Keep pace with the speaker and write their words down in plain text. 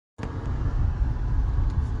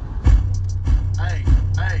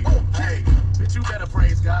Bitch, you better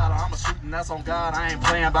praise God, or I'm a shooting, that's on God. I ain't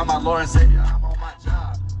playing by my Lord and Savior, I'm on my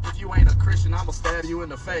job. If you ain't a Christian, I'ma stab you in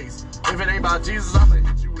the face. If it ain't about Jesus, I'ma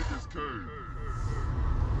hit you with this cane.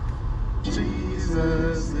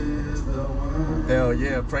 Jesus is the one. Hell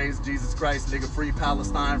yeah, praise Jesus Christ, nigga. Free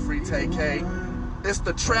Palestine, free TK. It's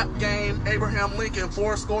the trap game. Abraham Lincoln,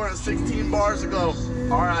 416 bars ago.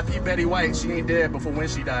 R.I.P. Betty White. She ain't dead before when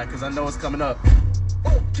she died, cause I know it's coming up.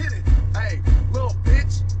 Oh, get it. Hey, little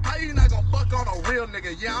bitch. How you not gonna fuck on a real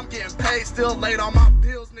nigga? Yeah, I'm getting paid, still late on my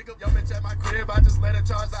bills, nigga. Yo, bitch, at my crib, I just let her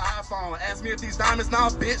charge the iPhone. Ask me if these diamonds now,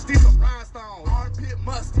 bitch. These some rhinestones. Armpit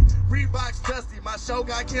musty. Reeboks dusty. My show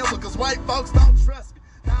got canceled cause white folks don't trust me.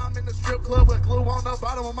 Now I'm in the strip club with glue on the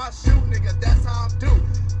bottom of my shoe, nigga. That's how I'm due.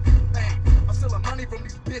 Hey, I'm stealing money from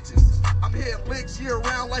these bitches. I'm hitting licks year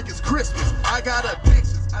round like it's Christmas. I got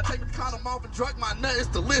addictions. I take the condom off and drug my nut. It's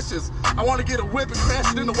delicious. I want to get a whip and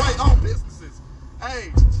crash it into white-owned businesses.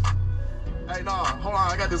 Hey, nah, hold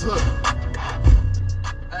on. I got this hook.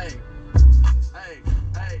 Hey.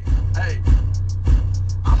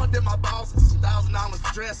 I'ma dip my balls into some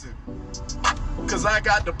 $1,000 dressing. Cause I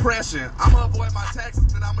got depression. I'ma avoid my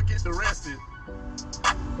taxes, then I'ma get arrested.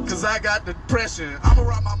 Cause I got depression. I'ma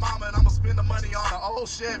rob my mama and I'ma spend the money on an old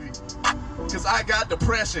Chevy. Cause I got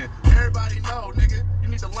depression. Everybody know, nigga, you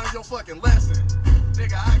need to learn your fucking lesson.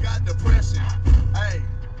 Nigga, I got depression. Hey,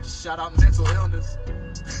 shout out mental illness.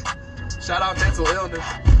 Shout out mental illness.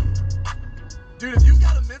 Dude, if you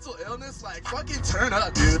got a mental illness, like, fucking turn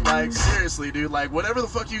up, dude. Like, seriously, dude. Like, whatever the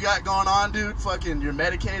fuck you got going on, dude, fucking, you're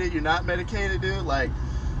medicated, you're not medicated, dude. Like,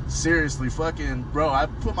 seriously, fucking, bro, I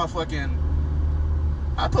put my dick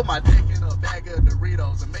in a bag of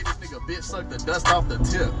Doritos and made this nigga bitch suck the dust off the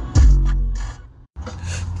tip.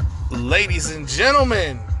 Ladies and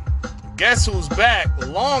gentlemen, guess who's back?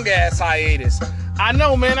 Long ass hiatus. I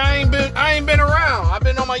know, man. I ain't been around. I've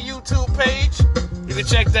been on my YouTube page. You can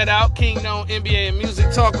check that out. Kingknown NBA and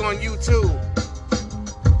Music Talk on YouTube.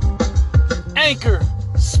 Anchor,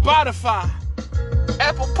 Spotify,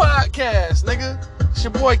 Apple Podcasts, nigga. It's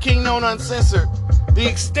your boy Kingknown Uncensored. The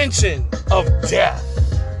extension of death.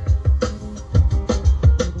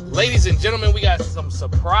 Ladies and gentlemen, we got some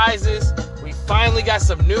surprises. We finally got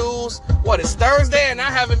some news. What, it's Thursday and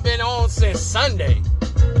I haven't been on since Sunday.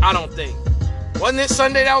 I don't think. Wasn't it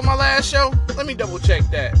Sunday that was my last show? Let me double check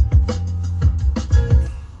that.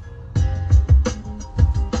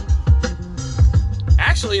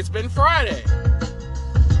 Actually, it's been Friday.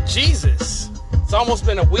 Jesus. It's almost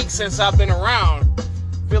been a week since I've been around.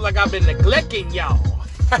 Feel like I've been neglecting y'all.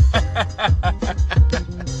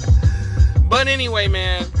 But anyway,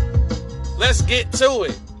 man, let's get to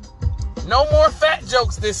it. No more fat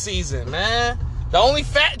jokes this season, man. The only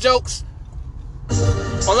fat jokes...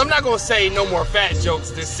 Well, I'm not going to say no more fat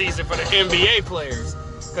jokes this season for the NBA players.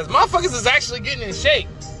 Because motherfuckers is actually getting in shape.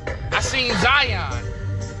 I seen Zion.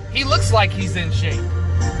 He looks like he's in shape.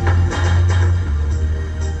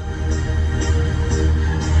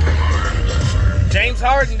 James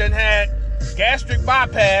Harden done had gastric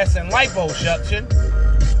bypass and liposuction.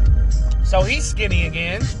 So he's skinny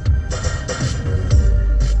again.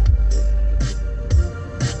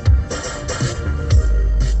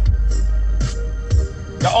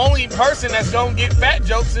 The only person that's gonna get fat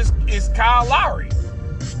jokes is Kyle Lowry.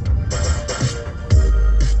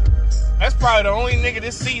 That's probably the only nigga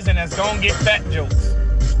this season that's gonna get fat jokes.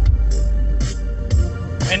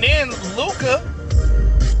 And then Luka,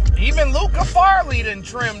 even Luka Farley done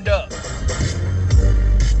trimmed up.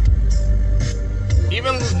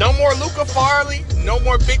 Even no more Luka Farley, no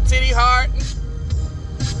more Big Titty Harden,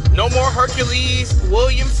 no more Hercules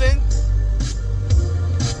Williamson.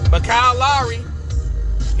 But Kyle Lowry,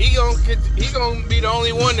 he gonna be the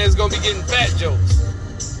only one that's gonna be getting fat jokes.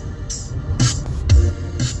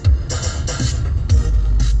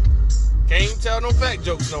 Can't even tell no fat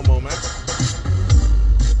jokes no more, man.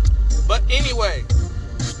 But anyway,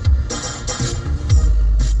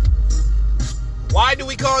 why do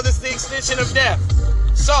we call this the extension of death?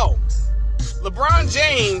 So, LeBron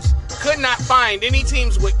James could not find any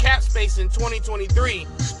teams with cap space in 2023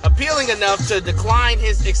 appealing enough to decline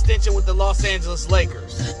his extension with the Los Angeles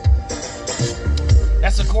Lakers.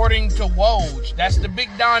 That's according to Woj. That's the Big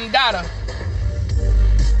Don Dada.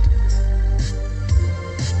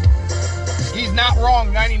 He's not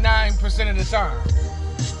wrong 99% of the time.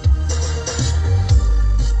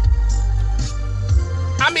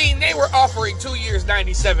 I mean, they were offering 2 years,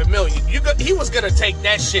 $97 million. He was going to take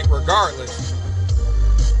that shit regardless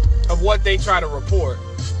of what they try to report.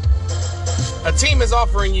 A team is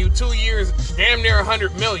offering you 2 years, damn near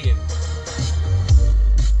 $100 million.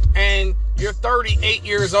 And you're 38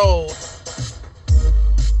 years old.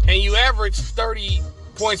 and you averaged 30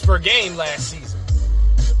 points per game last season.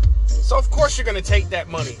 So, of course, you're going to take that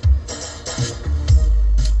money.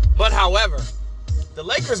 But, however, the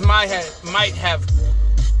Lakers might have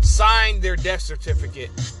signed their death certificate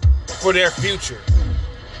for their future.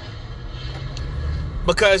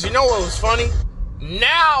 Because, you know what was funny?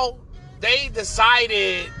 Now, they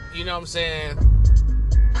decided, you know what I'm saying?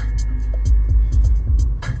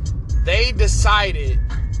 They decided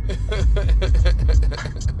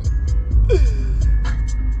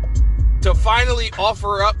to finally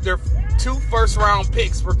offer up their 2 first-round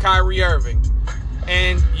picks for Kyrie Irving.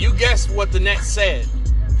 And you guessed what the Nets said.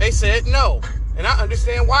 They said no. And I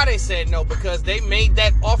understand why they said no, because they made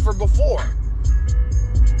that offer before.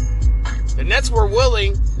 The Nets were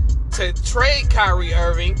willing to trade Kyrie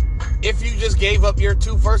Irving if you just gave up your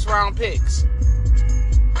 2 first-round picks,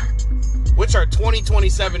 which are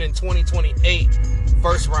 2027 and 2028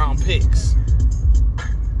 first-round picks.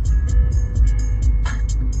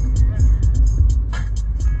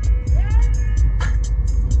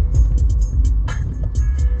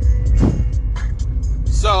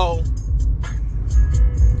 So,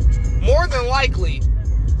 more than likely,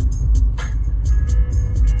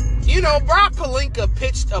 you know, Rob Pelinka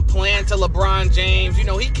pitched a plan to LeBron James. You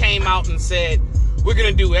know, he came out and said, we're going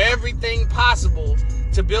to do everything possible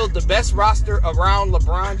to build the best roster around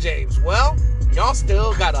LeBron James. Well, y'all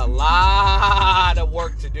still got a lot of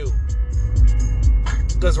work to do.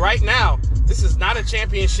 Because right now, this is not a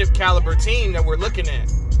championship caliber team that we're looking at.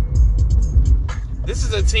 This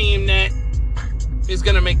is a team that is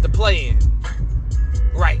going to make the play-in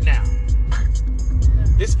right now.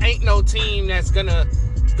 This ain't no team that's going to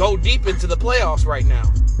go deep into the playoffs right now.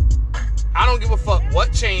 I don't give a fuck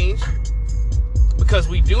what changed, because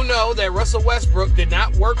we do know that Russell Westbrook did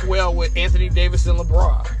not work well with Anthony Davis and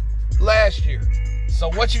LeBron last year. So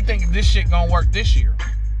what you think this shit gonna work this year?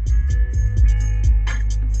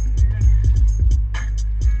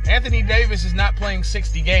 Anthony Davis is not playing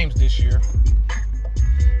 60 games this year.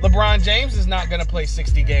 LeBron James is not going to play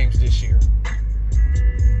 60 games this year.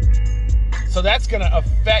 So that's going to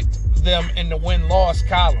affect them in the win-loss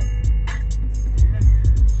column.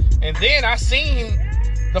 And then I seen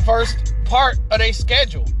the first part of their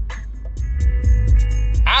schedule.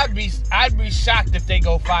 I'd be shocked if they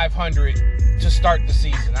go 500 to start the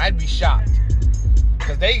season. I'd be shocked,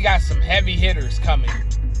 because they got some heavy hitters coming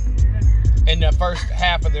in the first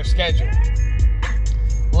half of their schedule.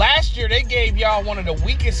 Last year, they gave y'all one of the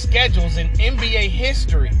weakest schedules in NBA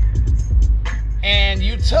history. And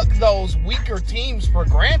you took those weaker teams for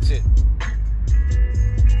granted.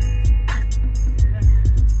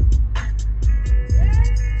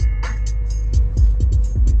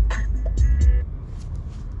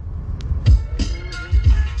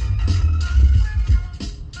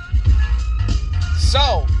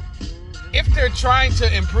 So, if they're trying to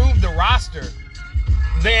improve the roster,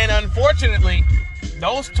 then unfortunately,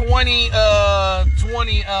 those 28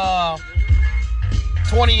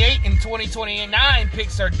 and 2029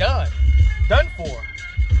 picks are done for,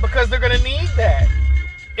 because they're going to need that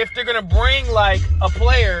if they're going to bring like a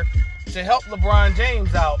player to help LeBron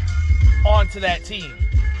James out onto that team.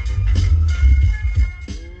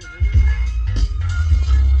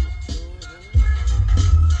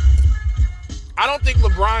 I don't think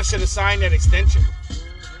LeBron should have signed that extension.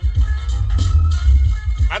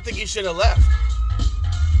 I think he should have left.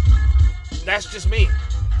 That's just me.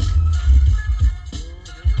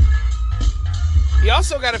 He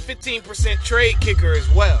also got a 15% trade kicker as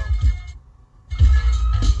well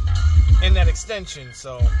in that extension.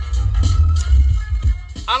 So,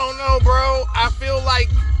 I don't know, bro. I feel like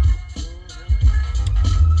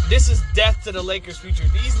this is death to the Lakers' future.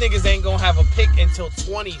 These niggas ain't gonna have a pick until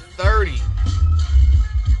 2030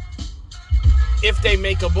 if they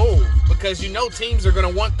make a move, because you know teams are gonna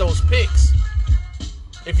want those picks.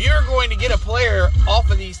 If you're going to get a player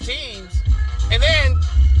off of these teams, and then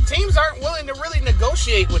teams aren't willing to really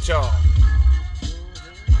negotiate with y'all,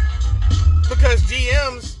 because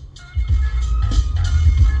GMs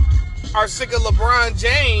are sick of LeBron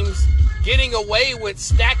James getting away with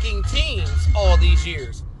stacking teams all these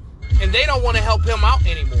years, and they don't want to help him out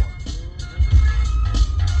anymore.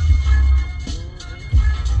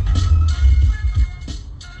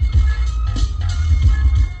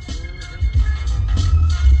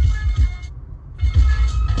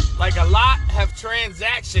 Like, a lot of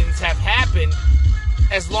transactions have happened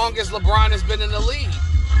as long as LeBron has been in the league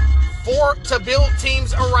to build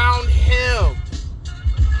teams around him.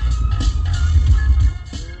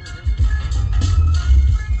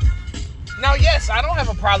 Now, yes, I don't have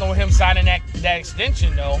a problem with him signing that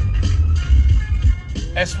extension, though.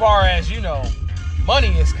 As far as, you know,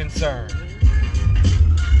 money is concerned,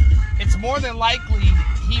 it's more than likely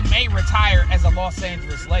he may retire as a Los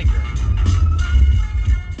Angeles Laker.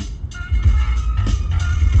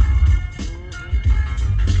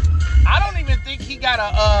 I don't even think he got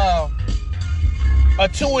a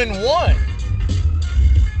 2-1.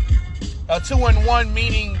 A 2-1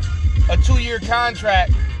 meaning a 2-year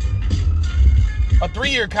contract, a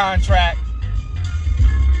 3-year contract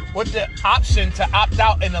with the option to opt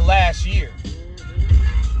out in the last year.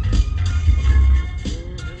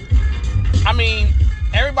 I mean,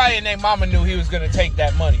 everybody and their mama knew he was going to take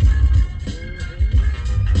that money.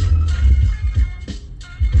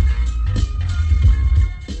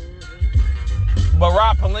 But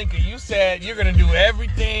Rob Pelinka, you said you're going to do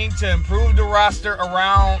everything to improve the roster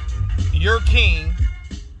around your king.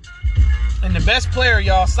 And the best player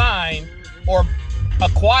y'all signed or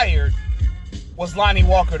acquired was Lonnie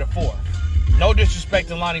Walker IV. No disrespect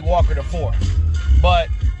to Lonnie Walker IV. But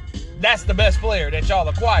that's the best player that y'all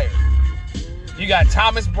acquired. You got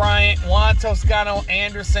Thomas Bryant, Juan Toscano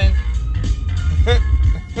Anderson.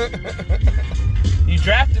 You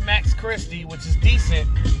drafted Max Christie, which is decent.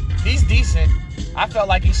 He's decent. I felt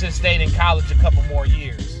like he should have stayed in college a couple more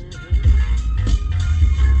years.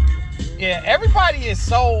 Yeah, everybody is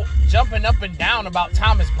so jumping up and down about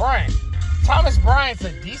Thomas Bryant. Thomas Bryant's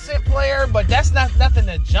a decent player, but that's not nothing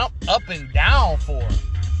to jump up and down for.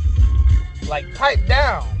 Like, pipe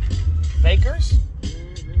down, fakers.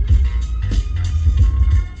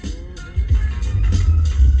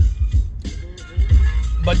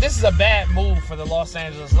 But this is a bad move for the Los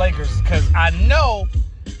Angeles Lakers because I know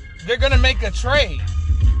they're going to make a trade.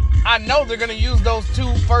 I know they're going to use those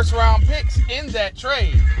 2 first-round picks in that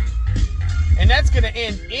trade. And that's going to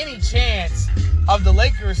end any chance of the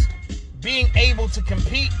Lakers being able to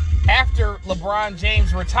compete after LeBron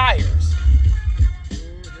James retires.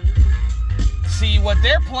 See, what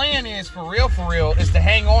their plan is for real, is to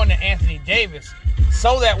hang on to Anthony Davis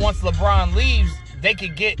so that once LeBron leaves, they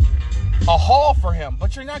could get a haul for him.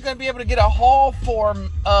 But you're not going to be able to get a haul for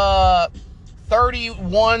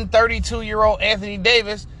 31, 32-year-old Anthony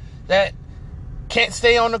Davis that can't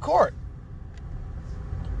stay on the court.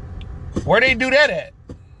 Where they do that at?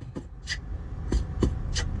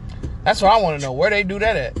 That's what I want to know. Where they do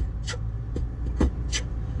that at?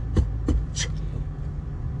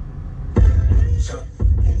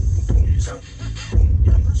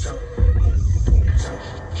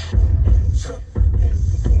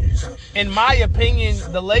 In my opinion,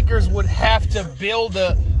 the Lakers would have to build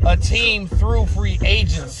a team through free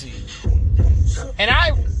agency. And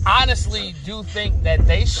I honestly do think that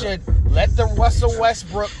they should let the Russell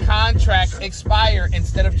Westbrook contract expire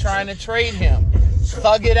instead of trying to trade him.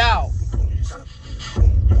 Thug it out.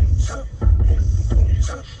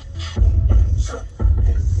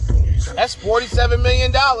 That's $47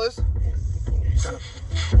 million.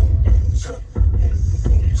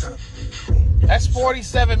 That's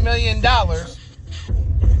 $47 million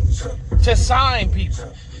to sign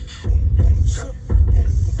people.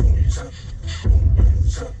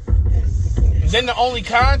 Then the only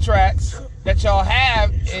contracts that y'all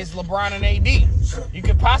have is LeBron and AD. You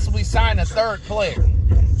could possibly sign a third player,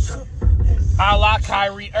 a la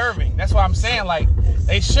Kyrie Irving. That's what I'm saying. Like,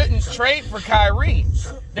 they shouldn't trade for Kyrie.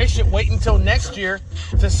 They should wait until next year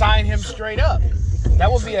to sign him straight up. That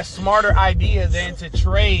would be a smarter idea than to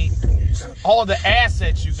trade all the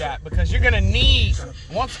assets you got, because you're going to need,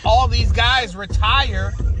 once all these guys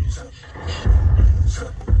retire,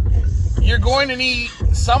 you're going to need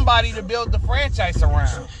somebody to build the franchise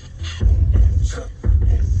around.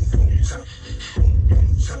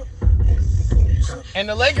 And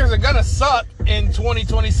the Lakers are going to suck in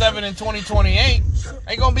 2027 and 2028.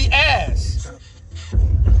 They're going to be ass.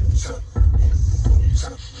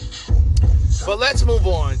 But let's move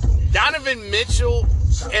on. Donovan Mitchell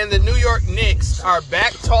and the New York Knicks are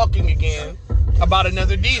back talking again about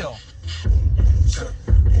another deal.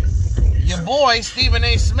 Your boy, Stephen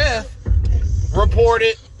A. Smith,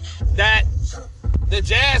 reported that the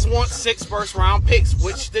Jazz want 6 first-round picks,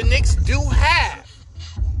 which the Knicks do have.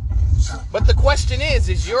 But the question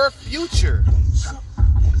is your future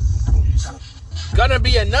gonna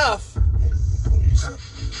be enough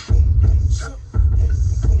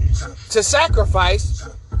to sacrifice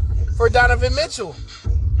for Donovan Mitchell?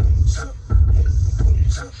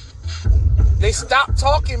 They stopped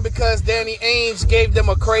talking because Danny Ainge gave them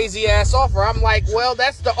a crazy-ass offer. I'm like, well,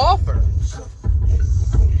 that's the offer.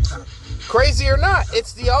 Crazy or not,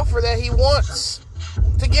 it's the offer that he wants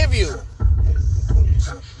to give you.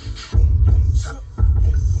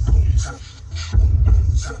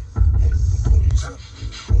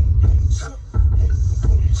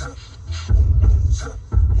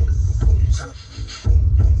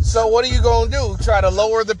 So what are you going to do? Try to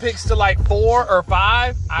lower the picks to like 4 or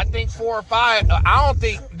 5? I think 4 or 5. I don't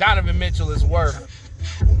think Donovan Mitchell is worth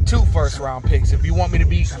 2 first-round picks if you want me to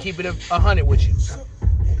keep it 100 with you.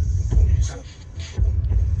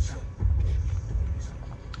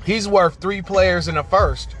 He's worth 3 players in a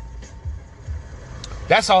first.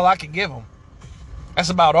 That's all I could give him. That's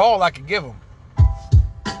about all I could give him.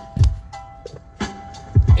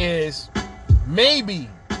 Is maybe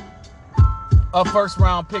a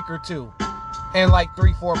first-round pick or 2 and like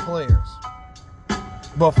 3-4 players.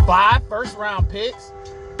 But 5 first-round picks?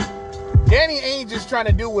 Danny Ainge is trying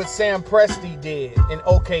to do what Sam Presti did in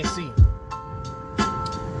OKC.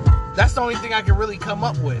 That's the only thing I can really come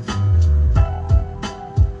up with.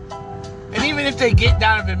 And even if they get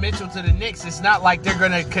Donovan Mitchell to the Knicks, it's not like they're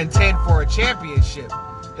going to contend for a championship.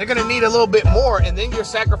 They're going to need a little bit more, and then you're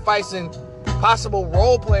sacrificing possible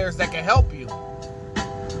role players that can help you.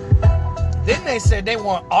 Then they said they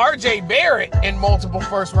want RJ Barrett and multiple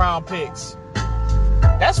first-round picks.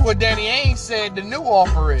 That's what Danny Ainge said the new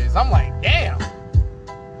offer is. I'm like, damn.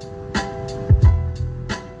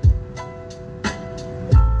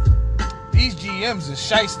 These GMs is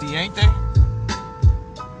shiesty, ain't they?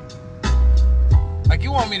 Like,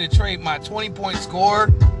 you want me to trade my 20-point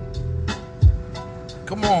scorer?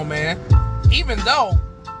 Come on, man. Even though,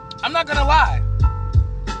 I'm not going to lie,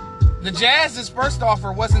 the Jazz's first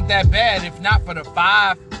offer wasn't that bad if not for the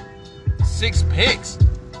 5-6 picks.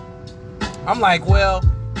 I'm like, well,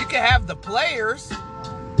 you can have the players,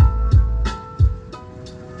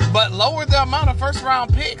 but lower the amount of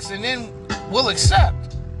first-round picks, and then we'll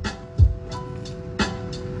accept.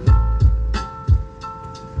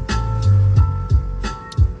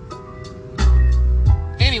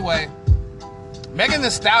 Anyway, Megan Thee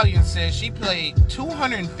Stallion says she paid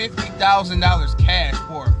 $250,000 cash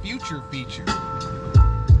for a Future feature.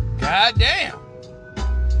 God damn.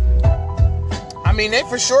 I mean, they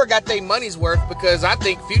for sure got their money's worth because I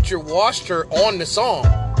think Future washed her on the song.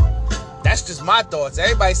 That's just my thoughts.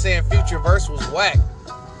 Everybody saying Future verse was whack.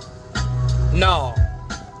 No.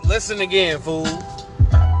 Listen again, fool.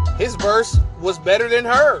 His verse was better than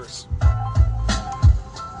hers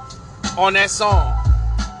on that song.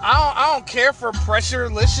 I don't care for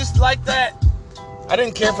Pressurelicious like that. I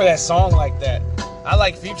didn't care for that song like that. I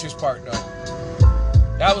like Future's part, though.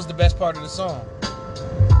 That was the best part of the song,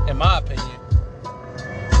 in my opinion.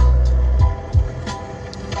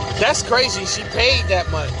 That's crazy. She paid that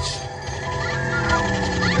much.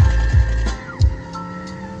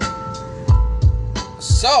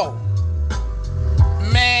 So,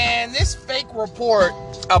 man, this fake report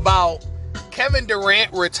about Kevin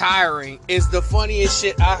Durant retiring is the funniest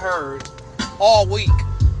shit I heard all week.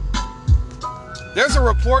 There's a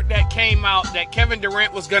report that came out that Kevin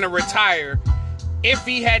Durant was going to retire if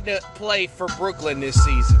he had to play for Brooklyn this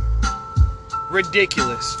season.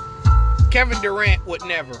 Ridiculous. Kevin Durant would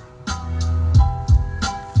never.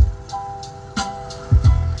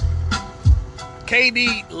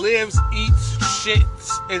 KD lives, eats,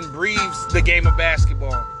 shits, and breathes the game of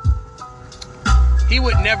basketball. He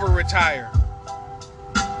would never retire.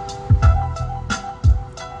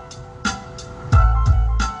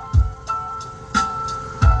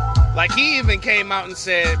 Like, he even came out and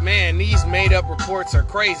said, man, these made-up reports are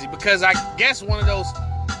crazy. Because I guess one of those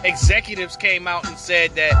executives came out and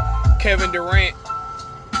said that Kevin Durant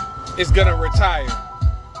is going to retire.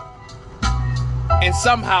 And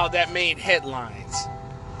somehow that made headlines.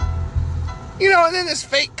 You know, and then this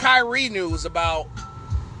fake Kyrie news about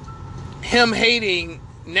him hating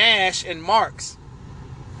Nash and Marks.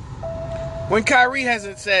 When Kyrie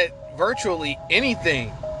hasn't said virtually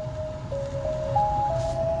anything.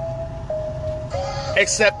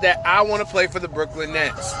 Except that I want to play for the Brooklyn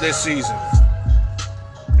Nets this season.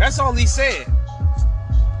 That's all he said.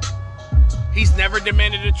 He's never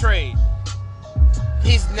demanded a trade.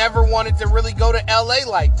 He's never wanted to really go to LA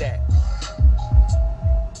like that.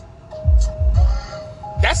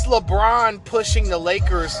 That's LeBron pushing the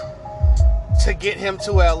Lakers to get him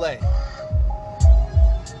to LA.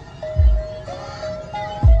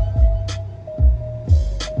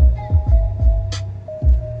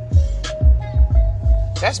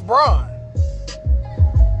 That's Bron.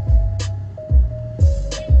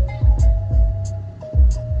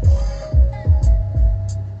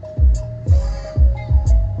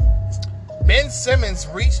 Ben Simmons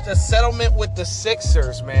reached a settlement with the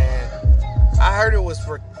Sixers, man. I heard it was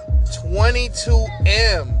for 22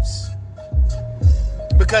 M's.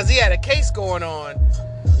 Because he had a case going on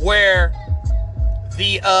where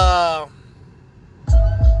the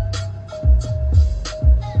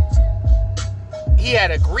he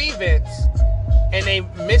had a grievance and they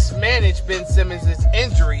mismanaged Ben Simmons'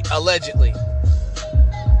 injury, allegedly.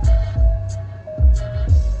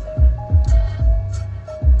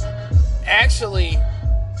 Actually,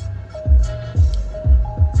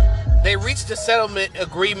 they reached a settlement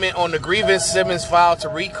agreement on the grievance Simmons filed to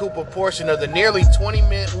recoup a portion of the nearly $20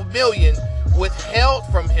 million withheld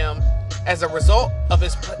from him as a result of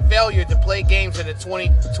his failure to play games in the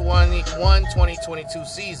 2021-2022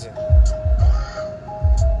 season.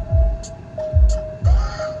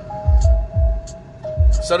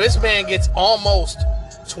 So this man gets almost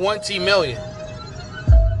 $20 million.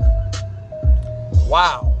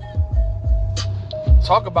 Wow.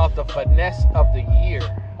 Talk about the finesse of the year.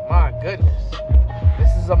 My goodness. This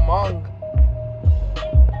is among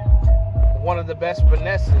one of the best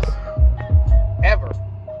finesses ever.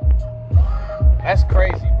 That's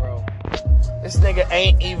crazy, bro. This nigga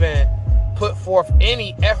ain't even put forth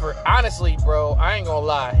any effort. Honestly, bro, I ain't gonna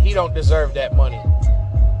lie. He don't deserve that money.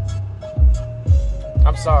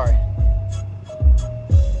 I'm sorry.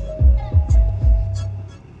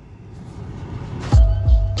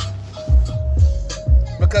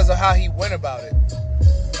 Because of how he went about it.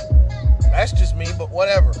 That's just me, but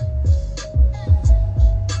whatever.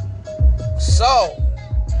 So,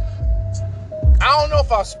 I don't know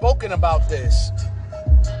if I've spoken about this.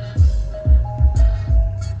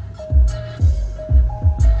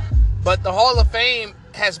 But the Hall of Fame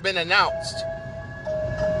has been announced.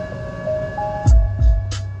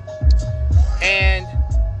 And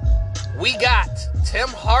we got Tim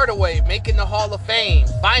Hardaway making the Hall of Fame,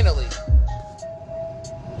 finally.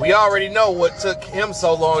 We already know what took him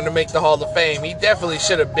so long to make the Hall of Fame. He definitely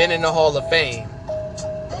should have been in the Hall of Fame.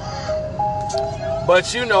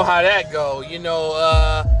 But you know how that go. You know,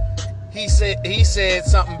 he said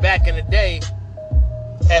something back in the day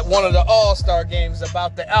at one of the All-Star games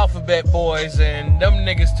about the Alphabet Boys, and them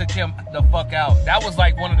niggas took him the fuck out. That was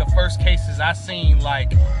like one of the first cases I seen,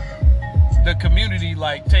 like, the community,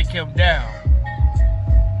 like, take him down.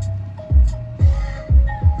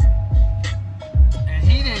 And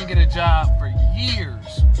he didn't get a job for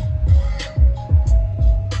years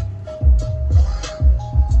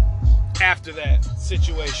after that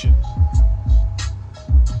situation.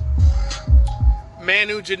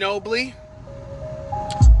 Manu Ginobili.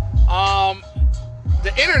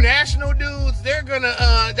 The international dudes, they're gonna,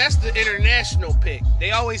 that's the international pick. They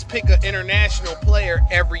always pick an international player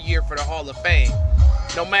every year for the Hall of Fame,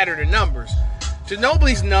 no matter the numbers.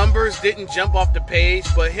 Ginobili's numbers didn't jump off the page,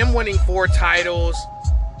 but him winning 4 titles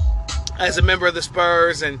as a member of the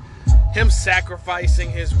Spurs and him sacrificing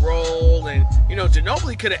his role, and, you know,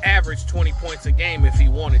 Ginobili could have averaged 20 points a game if he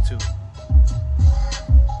wanted to.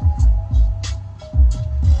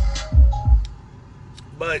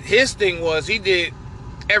 But his thing was he did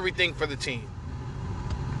everything for the team.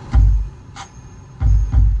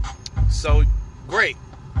 So, great.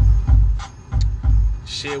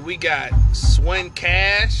 Shit, we got Swen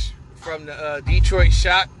Cash from the Detroit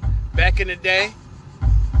Shock back in the day.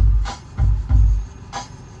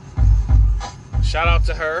 Shout out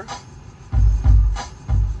to her.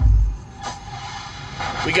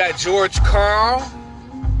 We got George Karl,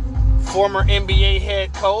 former NBA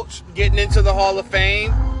head coach, getting into the Hall of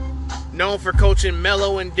Fame. Known for coaching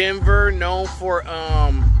Melo in Denver. Known for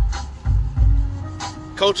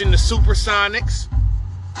coaching the Supersonics.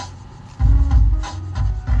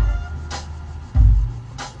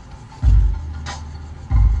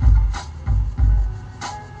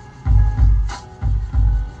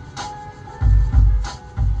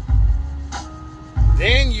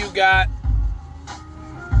 Then you got,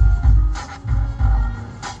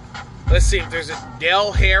 let's see if there's a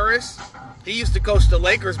Del Harris. He used to coach the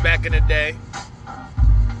Lakers back in the day.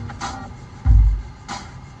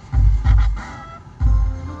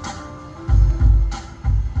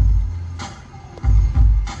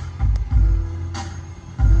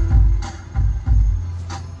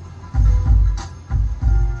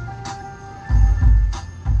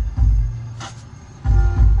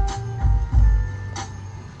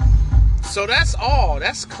 So that's all.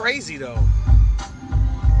 That's crazy, though.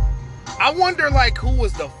 I wonder, like, who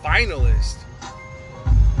was the finalist?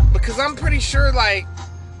 Because I'm pretty sure, like,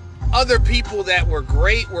 other people that were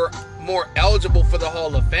great were more eligible for the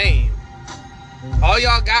Hall of Fame. All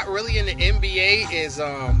y'all got really in the NBA is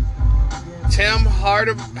Tim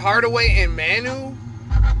Hardaway and Manu.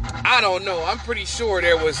 I don't know. I'm pretty sure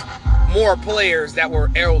there was more players that were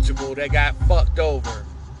eligible that got fucked over.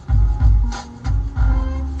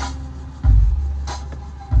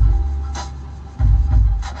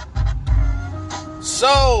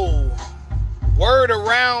 So, word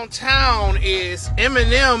around town is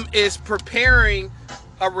Eminem is preparing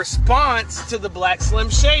a response to the Black Slim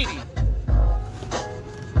Shady.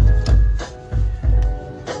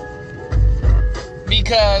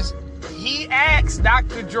 Because he asked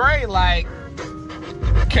Dr. Dre, like,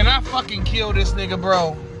 can I fucking kill this nigga,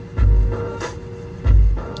 bro?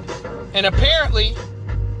 And apparently,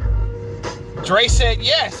 Dre said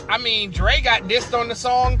yes. I mean, Dre got dissed on the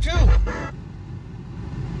song too.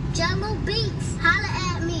 Jello Beats, holla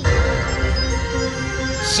at me.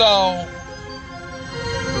 So,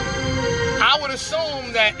 I would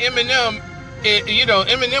assume that Eminem,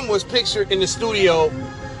 Eminem was pictured in the studio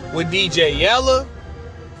with DJ Yella,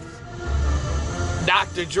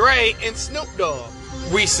 Dr. Dre, and Snoop Dogg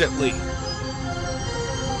recently.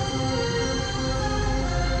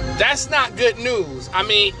 That's not good news. I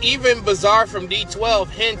mean, even Bizarre from D12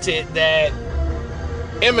 hinted that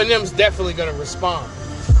Eminem's definitely going to respond.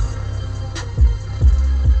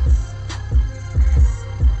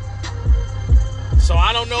 So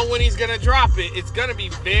I don't know when he's going to drop it. It's going to be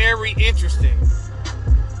very interesting.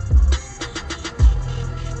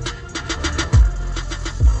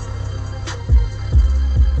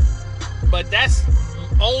 But that's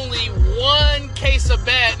only one case of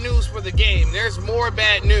bad news for the game. There's more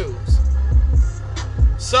bad news.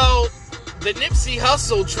 So, the Nipsey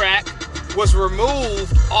Hussle track was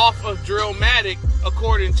removed off of Drillmatic,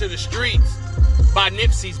 according to the streets, by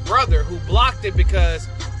Nipsey's brother, who blocked it because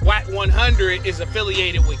Wack 100 is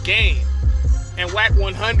affiliated with Game. And Wack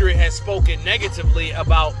 100 has spoken negatively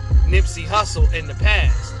about Nipsey Hussle in the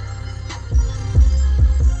past.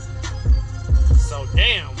 So,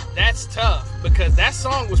 damn. That's tough, because that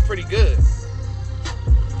song was pretty good.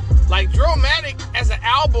 Like, Drillmatic as an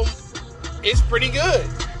album is pretty good.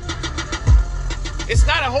 It's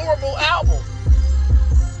not a horrible album.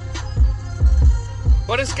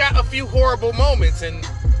 But it's got a few horrible moments, and,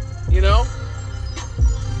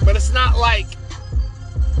 but it's not like,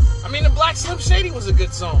 I mean, the Black Slim Shady was a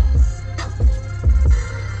good song.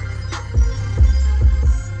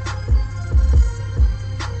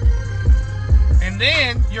 And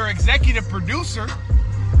then your executive producer,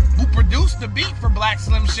 who produced the beat for Black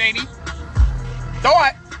Slim Shady,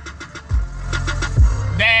 thought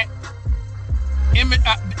that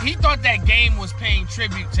he thought that Game was paying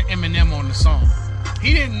tribute to Eminem on the song.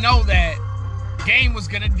 He didn't know that Game was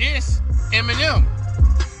gonna diss Eminem,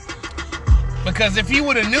 because if he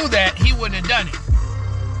would have knew that, he wouldn't have done it.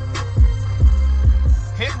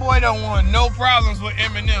 Hit Boy don't want no problems with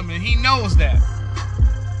Eminem, and he knows that.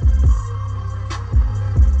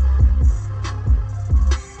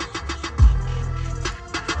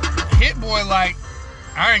 Hit Boy like,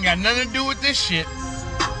 I ain't got nothing to do with this shit.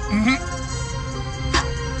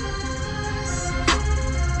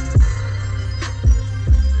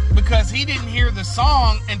 Because he didn't hear the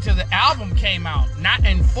song until the album came out, not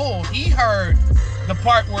in full. He heard the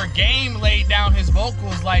part where Game laid down his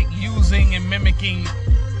vocals, like using and mimicking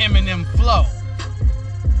Eminem flow.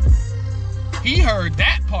 He heard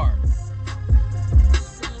that part.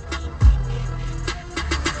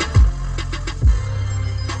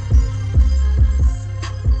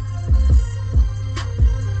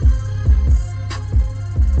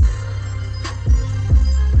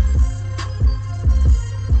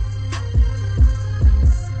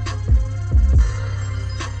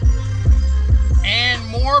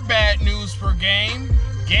 Bad news for Game.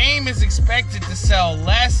 Game is expected to sell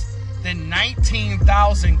less than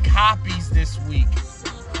 19,000 copies this week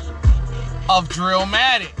of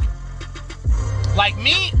Drillmatic. Like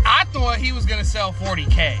me, I thought he was gonna sell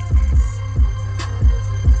 40K.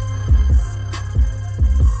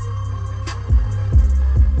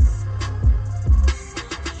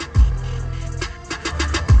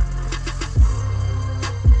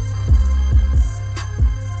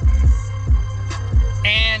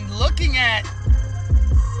 And looking at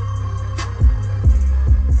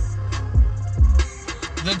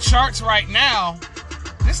the charts right now,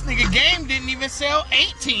 this nigga Game didn't even sell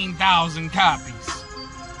 18,000 copies.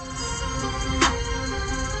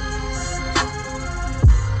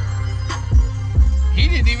 He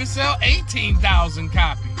didn't even sell 18,000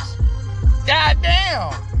 copies. God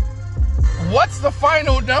damn. What's the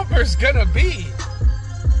final numbers gonna be?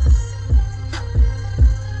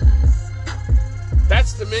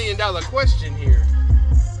 That's the $1 million question here.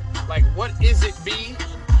 Like, what is it, B?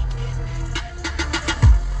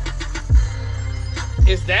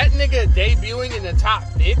 Is that nigga debuting in the top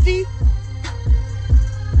 50?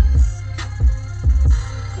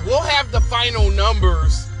 We'll have the final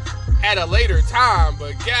numbers at a later time,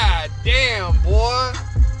 but god damn, boy.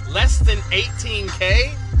 Less than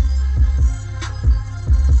 18K?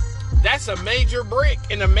 That's a major brick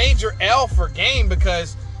and a major L for Game,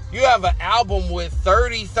 because You have an album with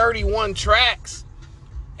 30, 31 tracks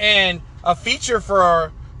and a feature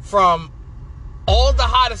from all the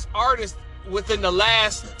hottest artists within the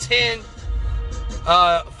last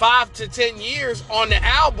 5 to 10 years on the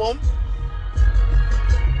album.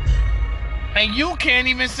 And you can't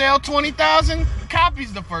even sell 20,000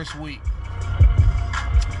 copies the first week.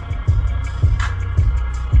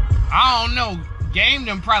 I don't know. Game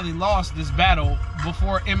them probably lost this battle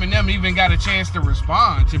before Eminem even got a chance to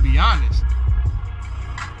respond, to be honest.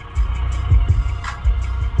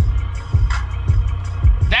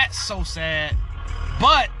 That's so sad.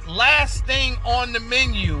 But last thing on the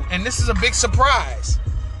menu, and this is a big surprise.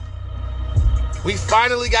 We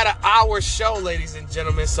finally got an hour show, ladies and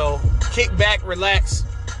gentlemen, so kick back, relax.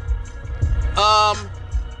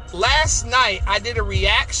 Last night I did a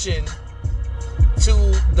reaction to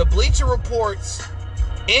the Bleacher Report's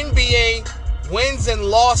NBA wins and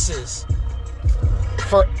losses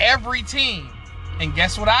for every team. And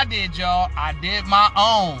guess what I did, y'all? I did my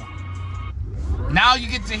own. Now you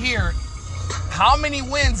get to hear how many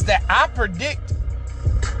wins that I predict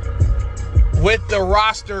with the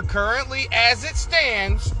roster currently as it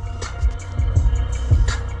stands.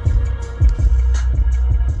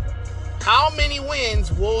 How many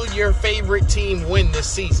wins will your favorite team win this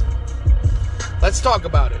season? Let's talk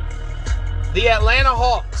about it. The Atlanta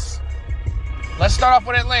Hawks. Let's start off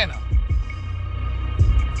with Atlanta.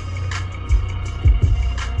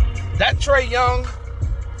 That Trae Young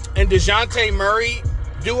and DeJounte Murray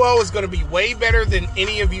duo is going to be way better than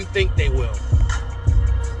any of you think they will.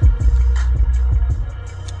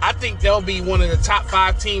 I think they'll be one of the top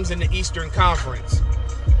 5 teams in the Eastern Conference.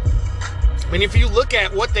 I mean, if you look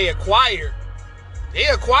at what they acquired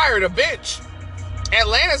a bench.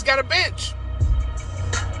 Atlanta's got a bench.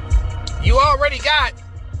 You already got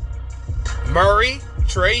Murray,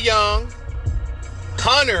 Trae Young,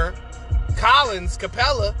 Hunter, Collins,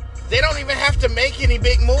 Capella. They don't even have to make any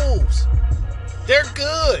big moves. They're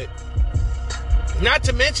good. Not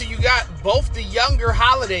to mention you got both the younger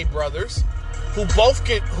Holiday brothers who both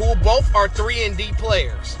are 3-and-D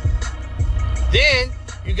players. Then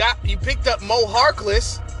you picked up Mo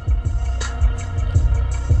Harkless.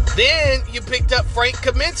 Then you picked up Frank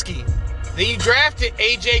Kaminsky. Then you drafted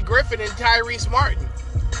A.J. Griffin and Tyrese Martin.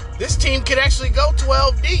 This team could actually go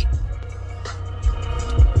 12 deep.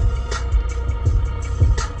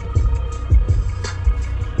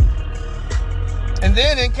 And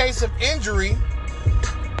then in case of injury,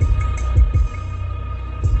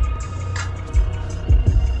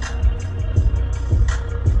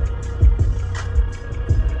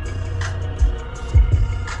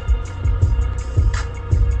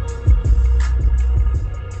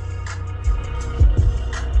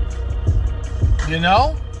 you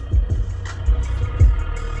know,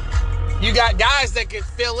 you got guys that can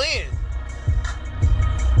fill in.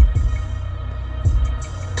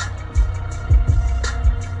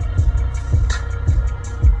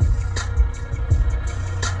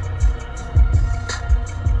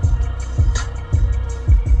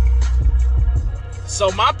 So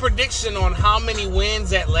my prediction on how many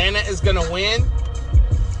wins Atlanta is going to win,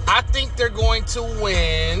 I think they're going to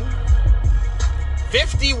win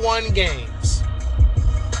 51 games.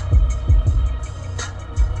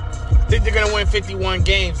 I think they're going to win 51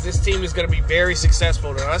 games. This team is going to be very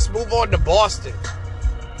successful. Now let's move on to Boston.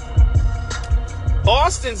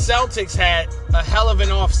 Boston Celtics had a hell of an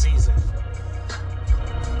offseason.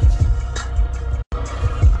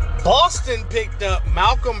 Boston picked up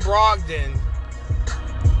Malcolm Brogdon,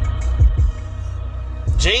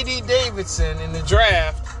 J.D. Davidson in the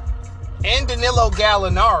draft, and Danilo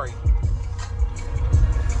Gallinari.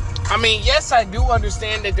 I mean, yes, I do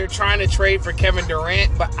understand that they're trying to trade for Kevin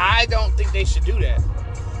Durant, but I don't think they should do that.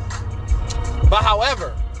 But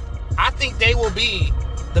however, I think they will be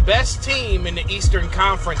the best team in the Eastern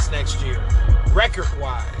Conference next year,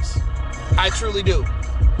 record-wise. I truly do.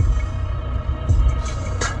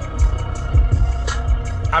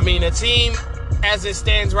 I mean, a team as it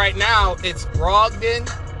stands right now, it's Brogdon,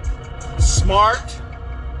 Smart,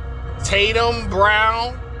 Tatum,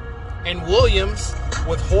 Brown, and Williams,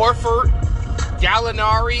 with Horford,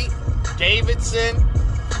 Gallinari, Davidson,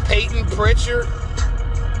 Peyton Pritchard.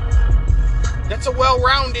 That's a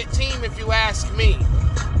well-rounded team if you ask me.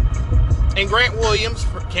 And Grant Williams,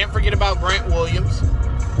 can't forget about Grant Williams,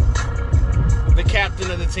 the captain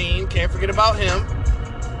of the team, can't forget about him.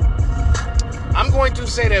 I'm going to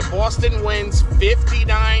say that Boston wins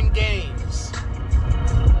 59 games.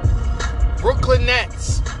 Brooklyn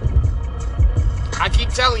Nets. I keep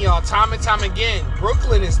telling y'all time and time again,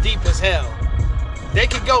 Brooklyn is deep as hell. They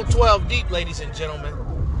could go 12 deep, ladies and gentlemen,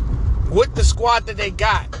 with the squad that they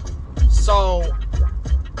got. So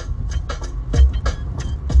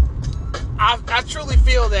I truly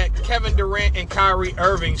feel that Kevin Durant and Kyrie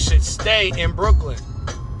Irving should stay in Brooklyn.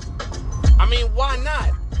 I mean, why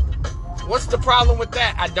not? What's the problem with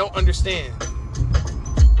that? I don't understand.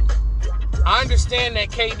 I understand that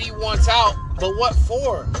KD wants out, but what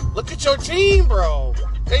for? Look at your team, bro.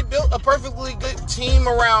 They built a perfectly good team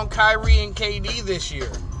around Kyrie and KD this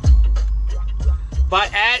year. By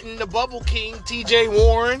adding the Bubble King, TJ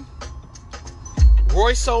Warren,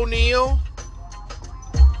 Royce O'Neal.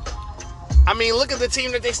 I mean, look at the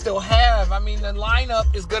team that they still have. I mean, the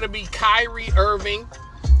lineup is going to be Kyrie Irving,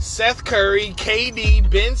 Seth Curry, KD,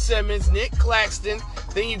 Ben Simmons, Nick Claxton.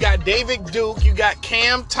 Then you got David Duke. You got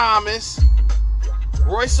Cam Thomas,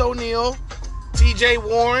 Royce O'Neal, TJ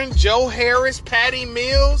Warren, Joe Harris, Patty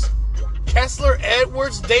Mills, Kessler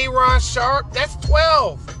Edwards, Day'Ron Sharpe. That's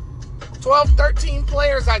 13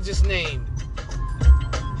 players I just named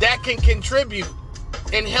that can contribute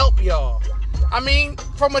and help y'all. I mean,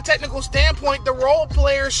 from a technical standpoint, the role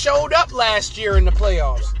players showed up last year in the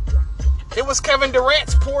playoffs. It was Kevin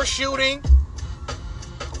Durant's poor shooting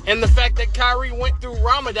and the fact that Kyrie went through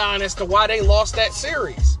Ramadan as to why they lost that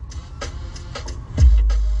series.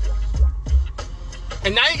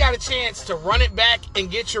 And now you got a chance to run it back and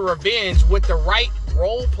get your revenge with the right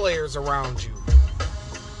role players around you.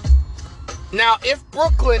 Now, if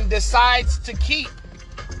Brooklyn decides to trade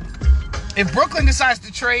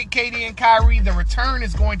KD and Kyrie, the return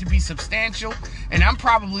is going to be substantial, and I'm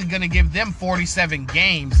probably going to give them 47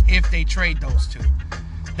 games if they trade those two.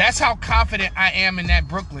 That's how confident I am in that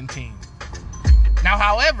Brooklyn team. Now,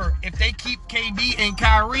 however, if they keep KD and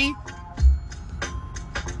Kyrie,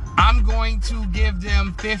 I'm going to give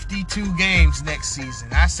them 52 games next season.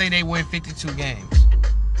 I say they win 52 games.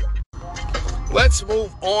 Let's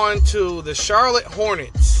move on to the Charlotte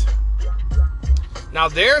Hornets. Now,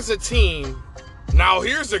 there's a team. Now,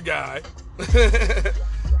 here's a guy.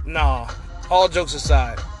 Nah, all jokes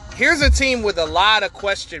aside. Here's a team with a lot of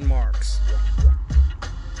question marks.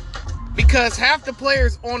 Because half the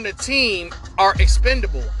players on the team are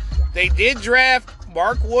expendable. They did draft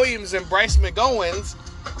Mark Williams and Bryce McGowens.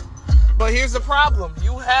 But here's the problem.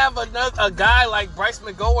 You have a guy like Bryce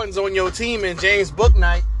McGowens on your team and James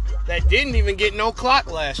Bouknight that didn't even get no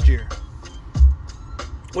clock last year.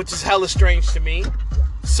 Which is hella strange to me.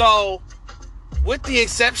 So, with the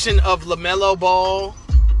exception of LaMelo Ball,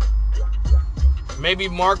 maybe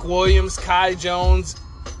Mark Williams, Kai Jones,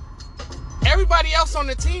 everybody else on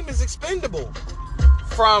the team is expendable.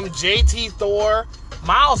 From JT Thor,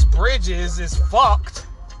 Miles Bridges is fucked.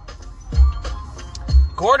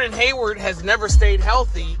 Gordon Hayward has never stayed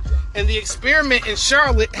healthy, and the experiment in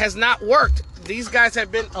Charlotte has not worked. These guys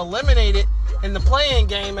have been eliminated in the play-in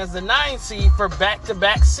game as the 9 seed for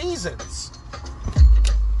back-to-back seasons.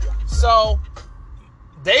 So,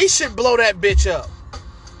 they should blow that bitch up.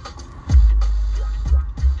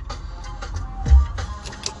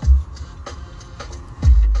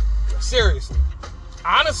 Seriously.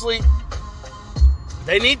 Honestly,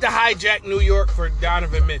 they need to hijack New York for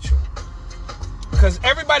Donovan Mitchell. Because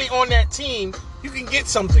everybody on that team, you can get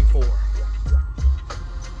something for.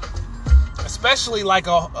 Especially like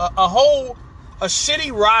a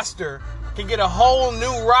shitty roster can get a whole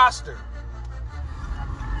new roster.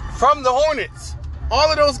 From the Hornets.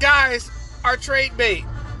 All of those guys are trade bait.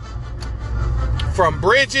 From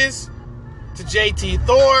Bridges to JT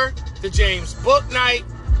Thor to James Bouknight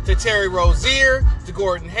to Terry Rozier to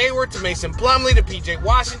Gordon Hayward to Mason Plumlee to PJ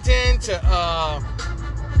Washington to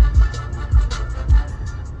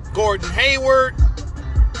Gordon Hayward.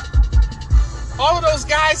 All of those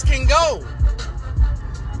guys can go.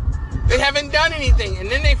 They haven't done anything.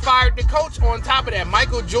 And then they fired the coach on top of that.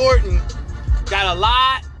 Michael Jordan got a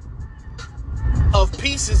lot of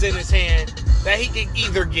pieces in his hand that he could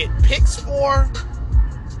either get picks for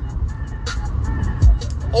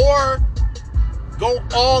or go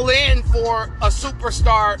all in for a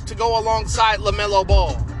superstar to go alongside LaMelo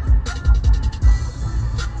Ball.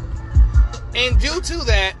 And due to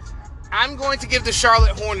that, I'm going to give the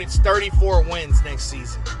Charlotte Hornets 34 wins next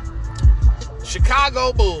season.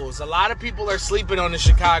 Chicago Bulls. A lot of people are sleeping on the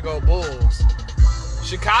Chicago Bulls.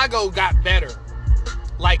 Chicago got better.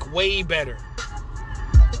 Like, way better.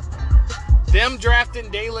 Them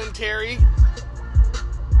drafting Dalen Terry.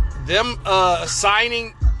 Them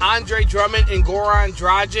signing Andre Drummond and Goran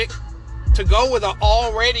Dragic to go with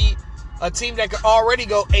a team that could already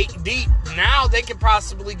go 8 deep. Now they could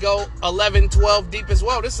possibly go 11, 12 deep as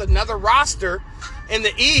well. This is another roster in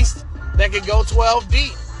the East that could go 12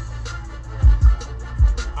 deep.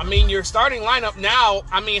 I mean, your starting lineup now,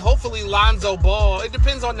 I mean, hopefully Lonzo Ball. It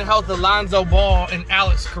depends on the health of Lonzo Ball and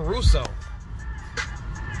Alex Caruso.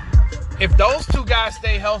 If those two guys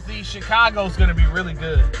stay healthy, Chicago's going to be really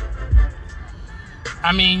good.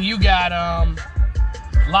 I mean, you got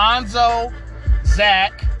Lonzo,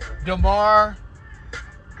 Zach, DeMar,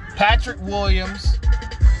 Patrick Williams,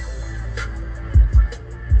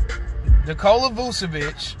 Nikola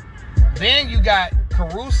Vucevic. Then you got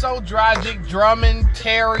Caruso, Dragic, Drummond,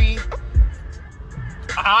 Terry,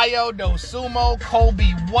 Ayo Dosunmu,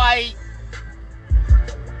 Kobe White,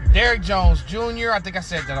 Derrick Jones Jr. I think I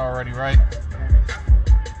said that already, right?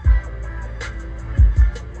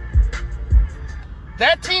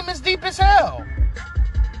 That team is deep as hell.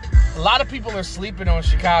 A lot of people are sleeping on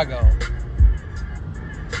Chicago.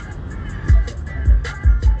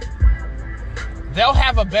 They'll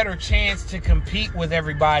have a better chance to compete with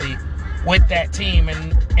everybody with that team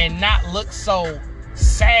and not look so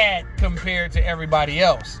sad compared to everybody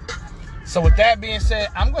else. So with that being said,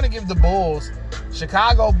 I'm going to give the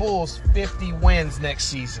Chicago Bulls 50 wins next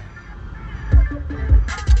season.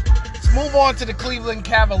 Let's move on to the Cleveland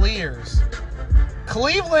Cavaliers.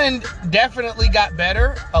 Cleveland definitely got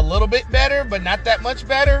better, a little bit better, but not that much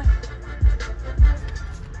better.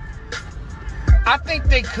 I think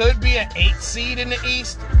they could be an 8 seed in the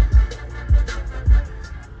East.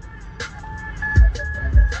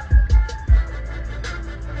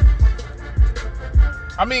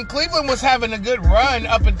 I mean, Cleveland was having a good run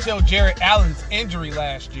up until Jarrett Allen's injury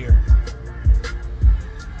last year.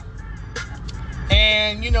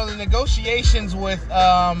 And, you know, the negotiations with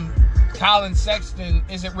Colin Sexton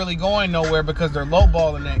isn't really going nowhere because they're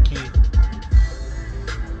lowballing that kid.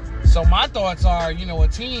 So my thoughts are, you know, a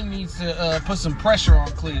team needs to put some pressure on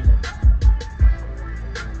Cleveland.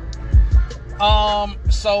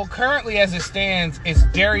 So currently as it stands, it's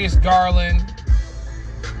Darius Garland,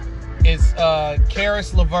 it's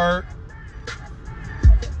Karis LeVert,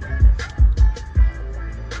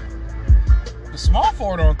 the small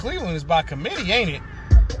forward on Cleveland is by committee, ain't it?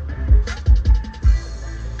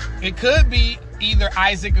 It could be either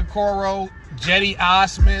Isaac Okoro, Jetty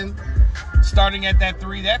Osman, starting at that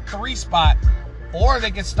three spot, or they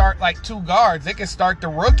can start like two guards. They can start the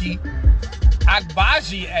rookie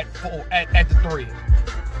Agbaji at the 3.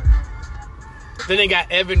 Then they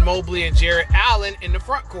got Evan Mobley and Jarrett Allen in the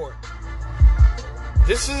front court.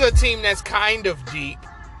 This is a team that's kind of deep.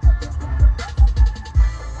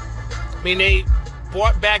 I mean, they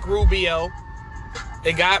brought back Rubio.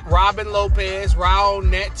 They got Robin Lopez, Raul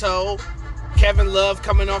Neto, Kevin Love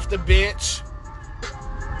coming off the bench.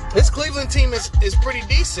 This Cleveland team is pretty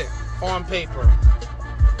decent on paper.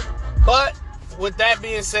 But with that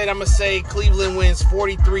being said, I'm going to say Cleveland wins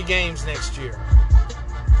 43 games next year.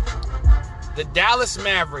 The Dallas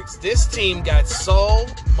Mavericks, this team got so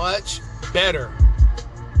much better.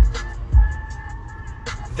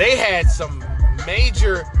 They had some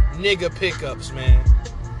major nigga pickups, man.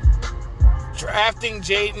 Drafting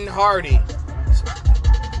Jaden Hardy,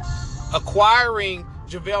 acquiring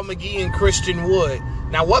JaVale McGee and Christian Wood.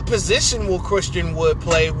 Now, what position will Christian Wood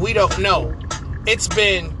play? We don't know. It's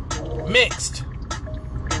been mixed.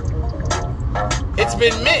 It's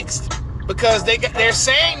been mixed because they're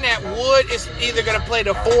saying that Wood is either going to play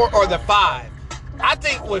the 4 or the 5. I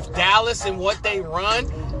think with Dallas and what they run,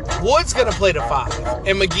 Wood's going to play the 5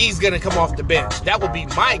 and McGee's going to come off the bench. That would be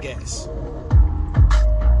my guess.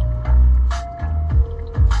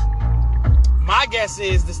 My guess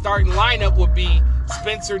is the starting lineup would be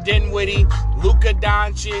Spencer Dinwiddie, Luka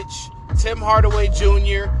Doncic, Tim Hardaway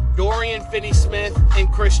Jr., Dorian Finney-Smith, and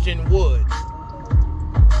Christian Wood.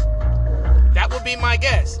 That would be my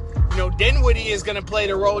guess. You know, Dinwiddie is going to play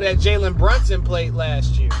the role that Jalen Brunson played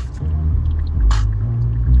last year.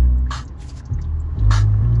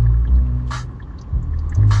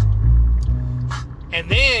 And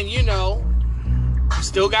then, you know, you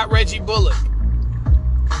still got Reggie Bullock.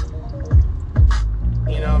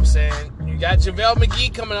 You know what I'm saying? You got JaVale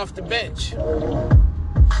McGee coming off the bench.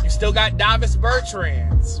 You still got Davis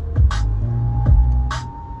Bertans.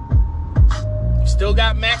 You still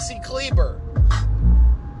got Maxi Kleber.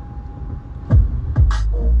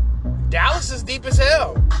 Dallas is deep as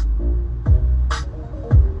hell.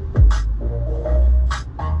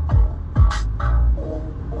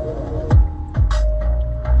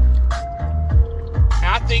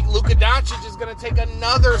 I think Luka Doncic is going to take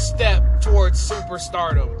another step towards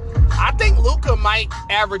superstardom. I think Luka might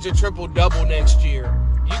average a triple-double next year.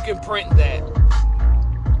 You can print that.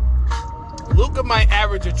 Luka might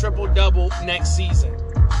average a triple-double next season.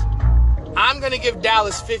 I'm going to give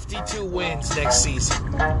Dallas 52 wins next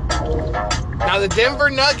season. Now, the Denver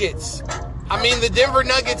Nuggets, I mean, the Denver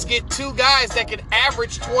Nuggets get two guys that can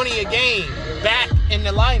average 20 a game back in the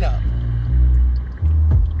lineup.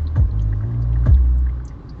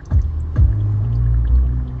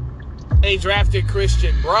 They drafted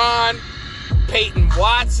Christian Braun, Peyton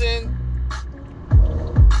Watson.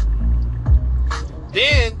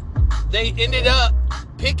 Then they ended up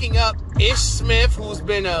picking up Ish Smith, who's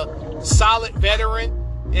been a solid veteran.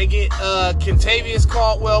 They get Kentavious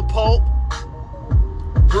Caldwell-Pope,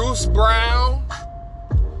 Bruce Brown,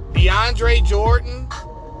 DeAndre Jordan.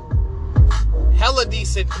 Hella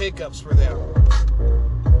decent pickups for them.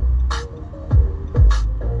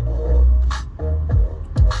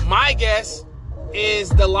 My guess is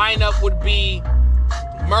the lineup would be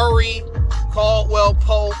Murray,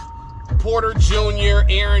 Caldwell-Pope, Porter Jr.,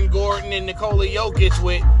 Aaron Gordon, and Nikola Jokic,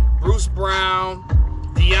 with Bruce Brown,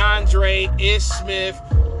 DeAndre, Ish Smith,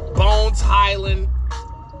 Bones Highland,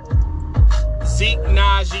 Zeke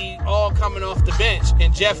Naji, all coming off the bench,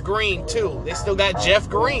 and Jeff Green too. They still got Jeff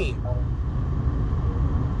Green,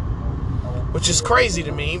 which is crazy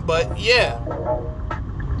to me, but yeah.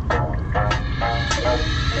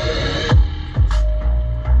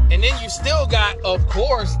 And then you still got, of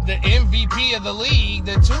course, the MVP of the league,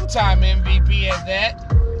 the two-time MVP at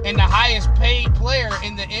that, and the highest paid player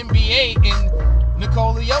in the NBA in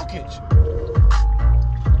Nikola Jokic.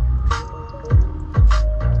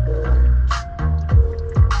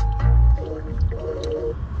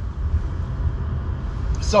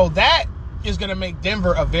 So that is going to make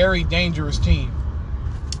Denver a very dangerous team.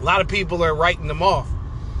 A lot of people are writing them off.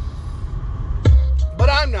 But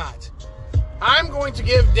I'm not. I'm going to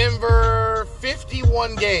give Denver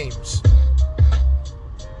 51 games.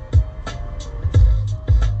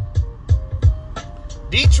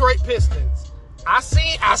 Detroit Pistons. I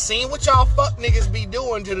seen what y'all fuck niggas be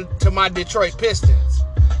doing to my Detroit Pistons.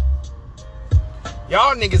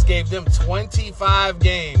 Y'all niggas gave them 25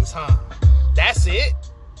 games, huh? That's it?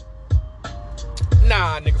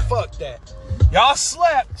 Nah, nigga, fuck that. Y'all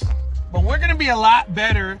slept, but we're gonna be a lot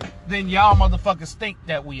better than y'all motherfuckers think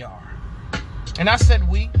that we are. And I said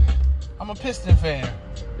we. I'm a Piston fan.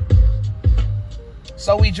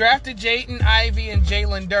 So we drafted Jaden Ivey and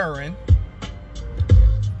Jalen Duren.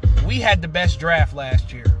 We had the best draft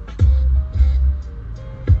last year.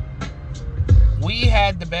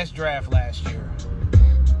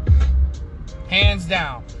 Hands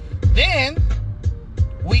down. Then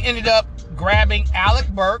we ended up grabbing Alec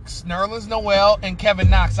Burks, Nerlens Noel, and Kevin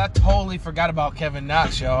Knox. I totally forgot about Kevin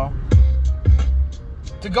Knox, y'all.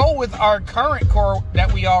 To go with our current core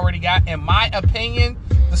that we already got, in my opinion,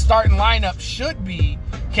 the starting lineup should be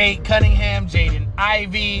Cade Cunningham, Jaden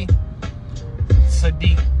Ivey,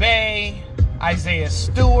 Sadiq Bey, Isaiah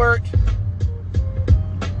Stewart,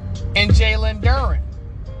 and Jalen Duren.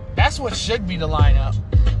 That's what should be the lineup,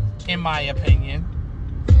 in my opinion.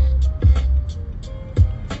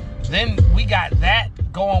 Then we got that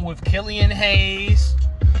going with Killian Hayes,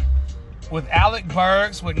 with Alec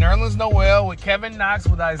Burks, with Nerlens Noel, with Kevin Knox,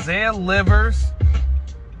 with Isaiah Livers.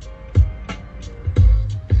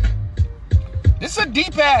 This is a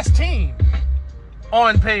deep-ass team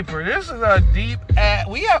on paper. This is a deep-ass...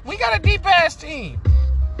 We got a deep-ass team.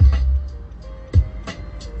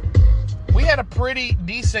 We had a pretty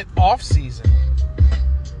decent offseason.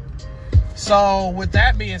 So, with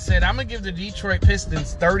that being said, I'm going to give the Detroit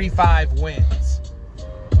Pistons 35 wins.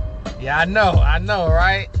 Yeah, I know,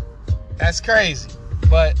 right? That's crazy.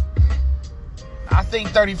 But I think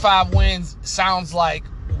 35 wins sounds like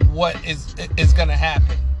what is going to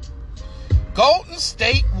happen. Golden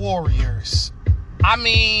State Warriors. I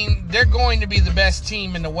mean, they're going to be the best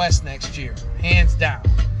team in the West next year. Hands down.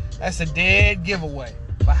 That's a dead giveaway.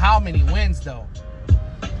 But how many wins, though?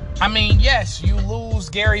 I mean, yes, you lose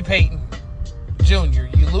Gary Payton Jr.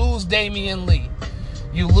 You lose Damian Lee.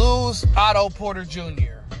 You lose Otto Porter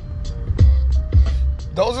Jr.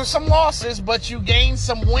 Those are some losses, but you gain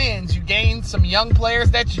some wins. You gain some young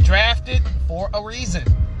players that you drafted for a reason,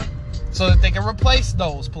 so that they can replace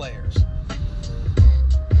those players.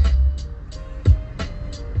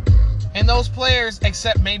 And those players,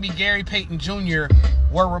 except maybe Gary Payton Jr.,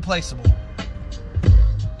 were replaceable.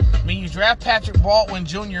 I mean, you draft Patrick Baldwin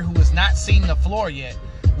Jr., who has not seen the floor yet.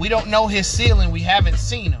 We don't know his ceiling. We haven't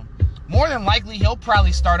seen him. More than likely, he'll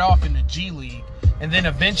probably start off in the G League and then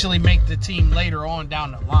eventually make the team later on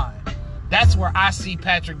down the line. That's where I see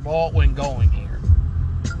Patrick Baldwin going here.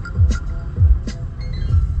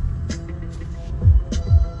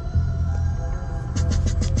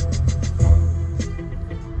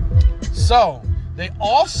 So, they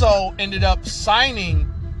also ended up signing,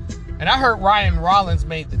 and I heard Ryan Rollins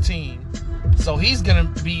made the team, so he's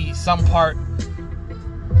going to be some part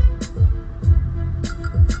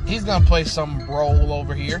He's going to play some role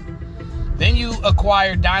over here. Then you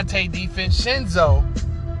acquire Dante DiVincenzo,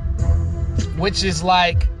 which is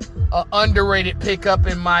like an underrated pickup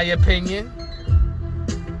in my opinion.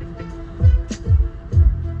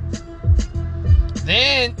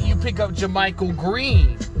 Then you pick up JaMychal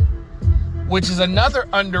Green, which is another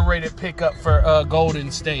underrated pickup for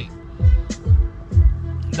Golden State.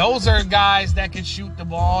 Those are guys that can shoot the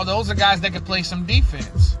ball. Those are guys that can play some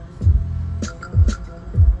defense.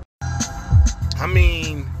 I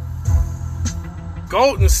mean,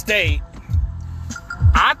 Golden State,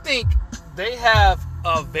 I think they have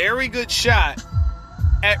a very good shot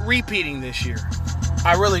at repeating this year.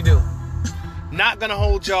 I really do. Not going to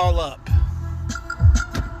hold y'all up.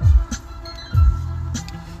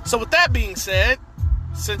 So with that being said,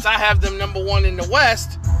 since I have them number one in the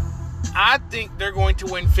West, I think they're going to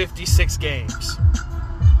win 56 games.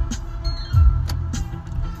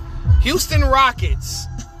 Houston Rockets.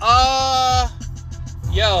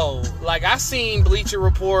 Like I seen Bleacher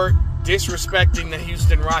Report disrespecting the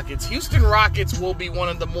Houston Rockets. Houston Rockets will be one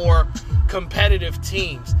of the more competitive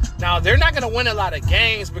teams. Now, they're not going to win a lot of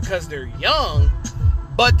games because they're young,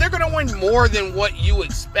 but they're going to win more than what you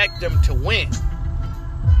expect them to win.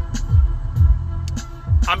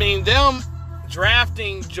 I mean, them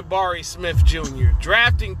drafting Jabari Smith Jr.,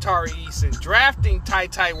 drafting Tari Eason, drafting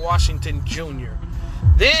Ty Washington Jr.,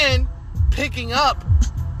 then picking up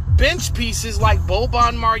bench pieces like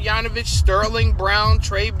Boban Marjanovic, Sterling Brown,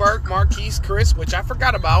 Trey Burke, Marquise Chris, which I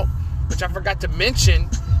forgot to mention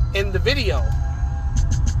in the video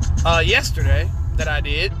yesterday that I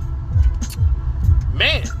did.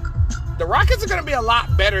 Man, the Rockets are going to be a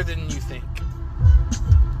lot better than you think.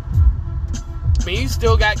 I mean, you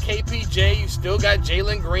still got KPJ, you still got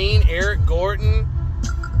Jalen Green, Eric Gordon.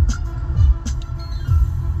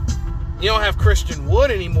 You don't have Christian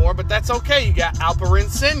Wood anymore, but that's okay. You got Alperen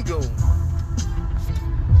Sengun.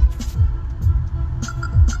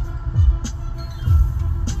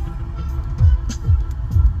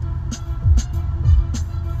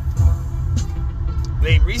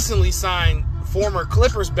 They recently signed former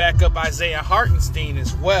Clippers backup Isaiah Hartenstein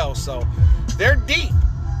as well, so they're deep.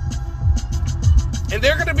 And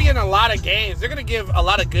they're going to be in a lot of games. They're going to give a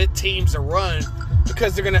lot of good teams a run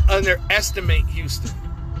because they're going to underestimate Houston.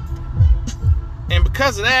 And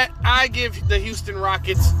because of that, I give the Houston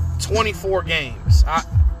Rockets 24 games.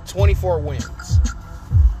 24 wins.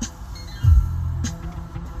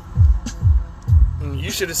 And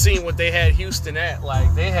you should have seen what they had Houston at.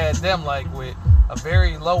 Like, they had them, like, with a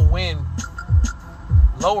very low win.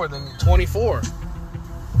 Lower than 24.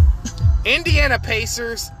 Indiana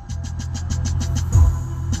Pacers.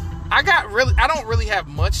 I don't really have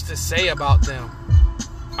much to say about them.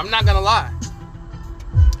 I'm not going to lie.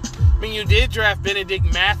 I mean, you did draft Benedict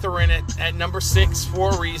Mathurin at number 6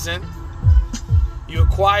 for a reason. You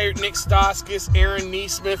acquired Nick Stauskas, Aaron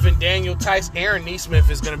Nesmith, and Daniel Tice. Aaron Nesmith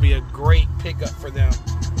is going to be a great pickup for them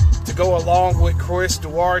to go along with Chris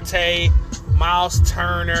Duarte, Miles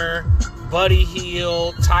Turner, Buddy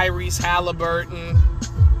Hield, Tyrese Halliburton.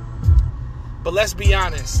 But let's be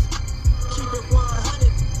honest. Keep it 100.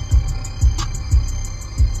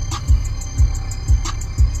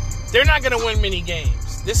 They're not going to win many games.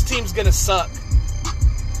 This team's going to suck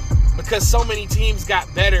because so many teams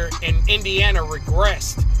got better and Indiana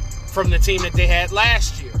regressed from the team that they had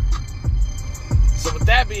last year. So with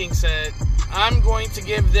that being said, I'm going to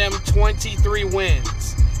give them 23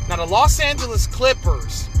 wins. Now the Los Angeles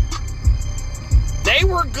Clippers, they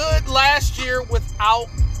were good last year without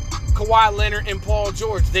Kawhi Leonard and Paul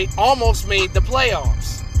George. They almost made the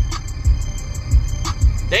playoffs.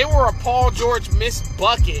 They were a Paul George missed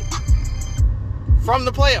bucket from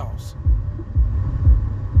the playoffs.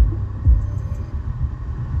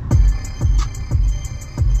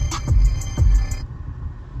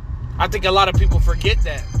 I think a lot of people forget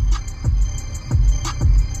that.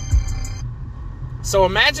 So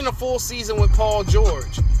imagine a full season with Paul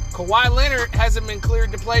George. Kawhi Leonard hasn't been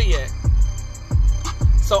cleared to play yet.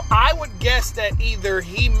 So I would guess that either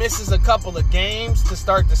he misses a couple of games to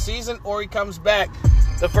start the season or he comes back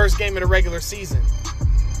the first game of the regular season.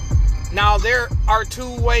 Now, there are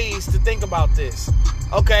two ways to think about this.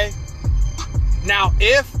 Okay. Now,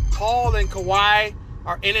 if Paul and Kawhi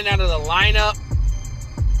are in and out of the lineup,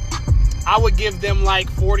 I would give them like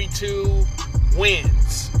 42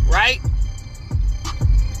 wins, right?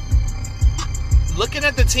 Looking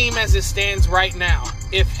at the team as it stands right now,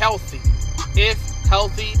 if healthy is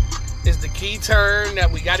the key term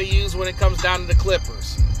that we got to use when it comes down to the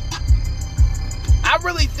Clippers. I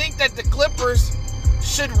really think that the Clippers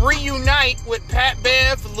should reunite with Pat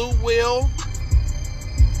Bev, Lou Will,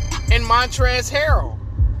 and Montrezl Harrell.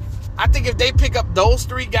 I think if they pick up those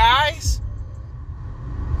 3 guys,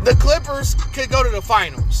 the Clippers could go to the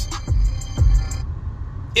finals.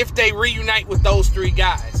 If they reunite with those 3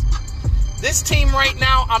 guys. This team right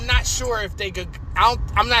now, I'm not sure if they could go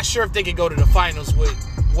to the finals with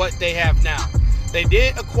what they have now. They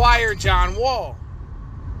did acquire John Wall.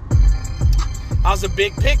 That was a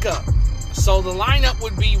big pickup. So the lineup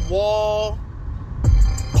would be Wall,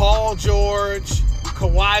 Paul George,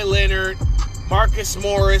 Kawhi Leonard, Marcus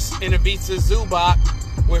Morris, and Ivica Zubac,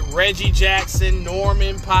 with Reggie Jackson,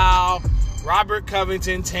 Norman Powell, Robert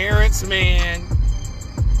Covington, Terrence Mann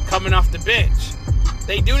coming off the bench.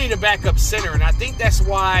 They do need a backup center, and I think that's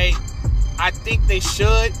why I think they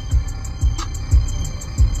should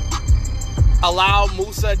allow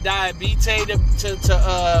Musa Diabate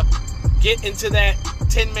to get into that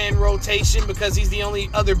 10-man rotation, because he's the only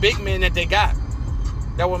other big man that they got.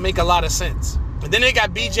 That would make a lot of sense. And then they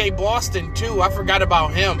got B.J. Boston, too. I forgot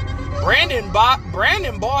about him. Brandon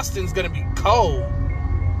Boston's going to be cold.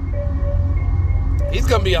 He's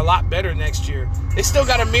going to be a lot better next year. They still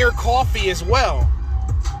got Amir Coffey as well.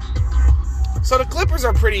 So the Clippers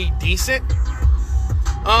are pretty decent.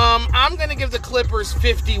 I'm going to give the Clippers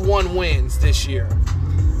 51 wins this year.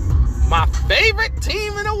 My favorite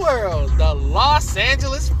team in the world, the Los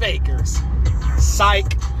Angeles Fakers.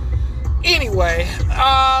 Psych. Anyway,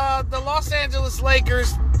 the Los Angeles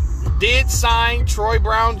Lakers did sign Troy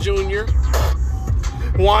Brown Jr.,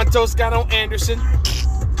 Juan Toscano Anderson,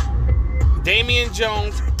 Damian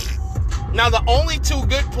Jones. Now, the only 2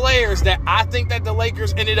 good players that I think that the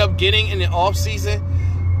Lakers ended up getting in the offseason,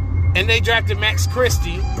 and they drafted Max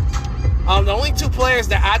Christie. The only 2 players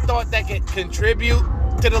that I thought that could contribute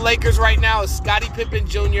to the Lakers right now is Scottie Pippen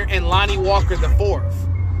Jr. and Lonnie Walker IV.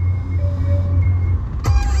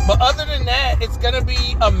 But other than that, it's going to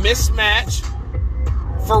be a mismatch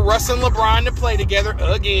for Russ and LeBron to play together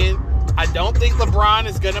again. I don't think LeBron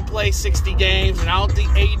is going to play 60 games, and I don't think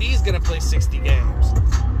AD is going to play 60 games.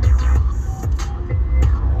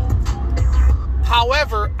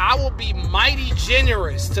 However, I will be mighty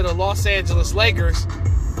generous to the Los Angeles Lakers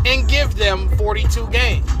and give them 42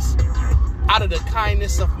 games out of the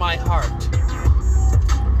kindness of my heart.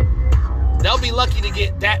 They'll be lucky to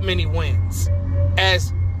get that many wins.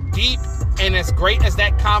 As deep and as great as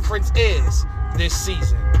that conference is this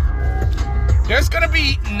season, there's going to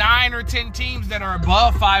be 9 or 10 teams that are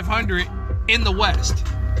above 500 in the West.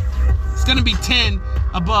 It's going to be 10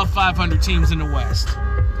 above 500 teams in the West.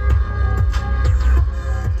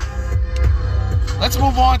 Let's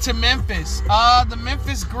move on to Memphis. The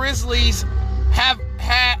Memphis Grizzlies have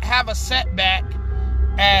a setback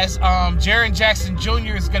as Jaren Jackson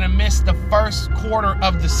Jr. is going to miss the first quarter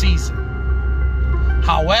of the season.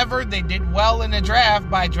 However, they did well in the draft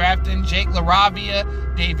by drafting Jake LaRavia,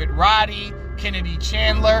 David Roddy, Kennedy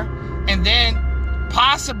Chandler, and then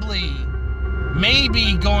possibly,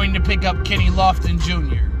 maybe going to pick up Kenny Lofton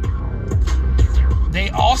Jr. They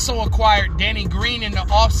also acquired Danny Green in the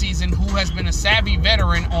offseason, who has been a savvy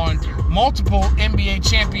veteran on multiple NBA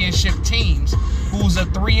championship teams, who's a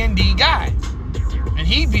 3-and-D guy. And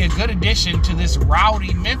he'd be a good addition to this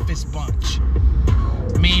rowdy Memphis bunch.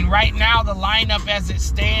 I mean, right now, the lineup as it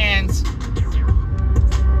stands,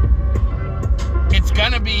 it's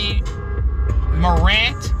going to be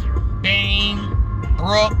Morant, Bane,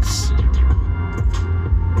 Brooks,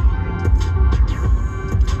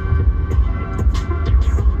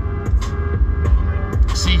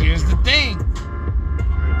 see, here's the thing.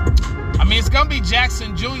 I mean, it's going to be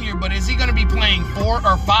Jackson Jr., but is he going to be playing 4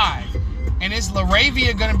 or 5? And is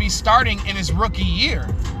LaRavia going to be starting in his rookie year?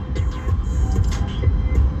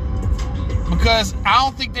 Because I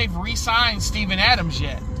don't think they've re-signed Steven Adams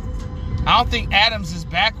yet. I don't think Adams is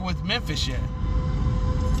back with Memphis yet.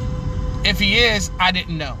 If he is, I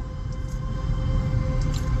didn't know.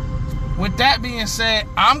 With that being said,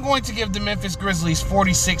 I'm going to give the Memphis Grizzlies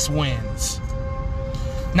 46 wins.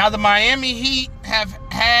 Now, the Miami Heat have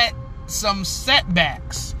had some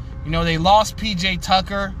setbacks. You know, they lost P.J.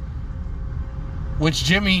 Tucker, which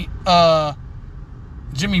Jimmy Butler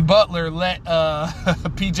let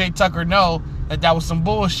P.J. Tucker know that was some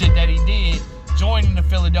bullshit that he did, joining the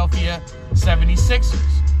Philadelphia 76ers.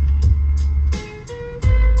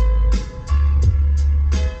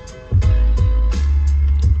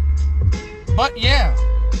 But yeah,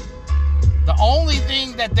 the only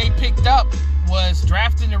thing that they picked up was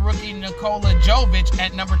drafting the rookie Nikola Jovic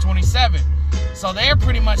at number 27. So they're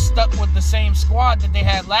pretty much stuck with the same squad that they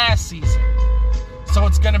had last season. So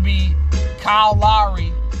it's going to be Kyle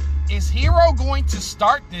Lowry. Is Hero going to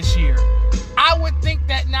start this year? I would think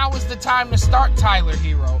that now is the time to start Tyler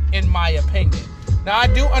Hero, in my opinion. Now, I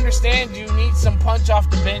do understand you need some punch off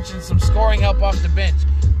the bench and some scoring help off the bench.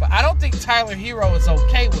 But I don't think Tyler Hero is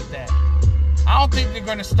okay with that. I don't think they're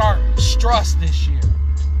going to start Struss this year.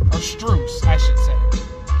 Or Struce, I should say.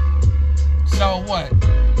 So what?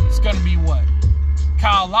 It's going to be what?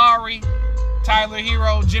 Kyle Lowry, Tyler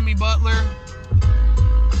Hero, Jimmy Butler,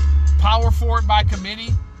 power forward by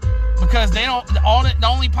committee. Because they don't. The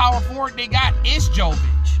only power forward they got is Jovic.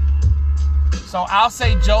 So I'll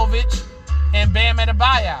say Jovic and Bam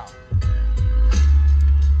Adebayo.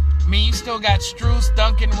 I mean, you still got Strus,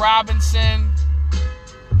 Duncan Robinson.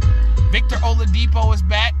 Victor Oladipo is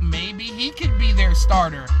back. Maybe he could be their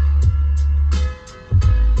starter.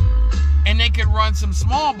 And they could run some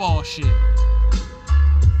small ball shit.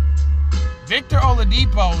 Victor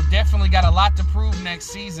Oladipo definitely got a lot to prove next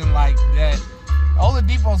season. Like that,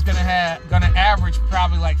 Oladipo's gonna average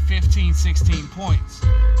probably like 15, 16 points.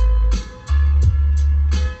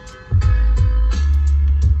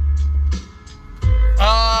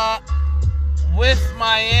 With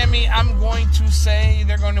Miami, I'm going to say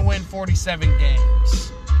they're going to win 47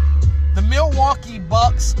 games. The Milwaukee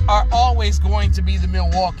Bucks are always going to be the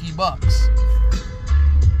Milwaukee Bucks.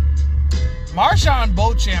 Marshawn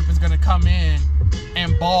Beauchamp is going to come in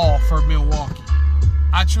and ball for Milwaukee.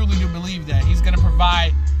 I truly do believe that. He's going to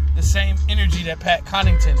provide the same energy that Pat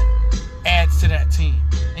Connaughton adds to that team.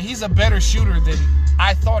 And he's a better shooter than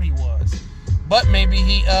I thought he was. But maybe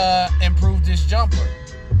he improved his jumper.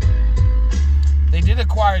 They did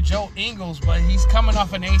acquire Joe Ingles, but he's coming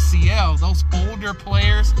off an ACL. Those older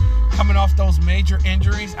players coming off those major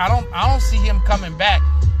injuries, I don't see him coming back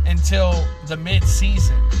until the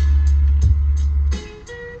mid-season.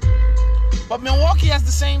 But Milwaukee has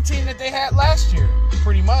the same team that they had last year,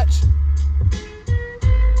 pretty much.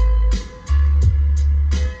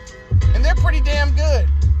 And they're pretty damn good,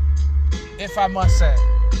 if I must say.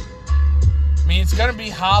 I mean, it's going to be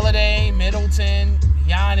Holiday, Middleton,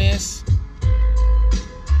 Giannis.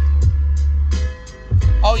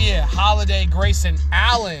 Oh, yeah, Holiday, Grayson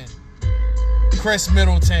Allen, Chris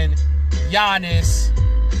Middleton, Giannis.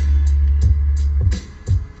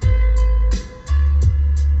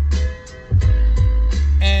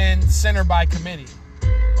 And center by committee,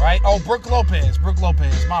 right? Oh, Brook Lopez,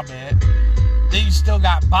 my bad. Then you still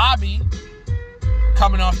got Bobby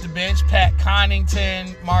coming off the bench, Pat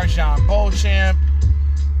Connaughton, Marshawn Beauchamp,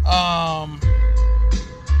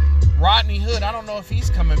 Rodney Hood. I don't know if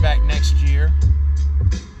he's coming back next year.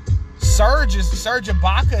 Serge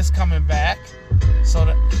Ibaka is coming back. So,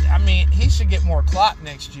 he should get more clock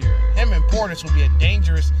next year. Him and Portis will be a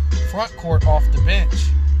dangerous front court off the bench.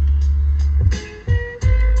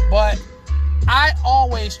 But I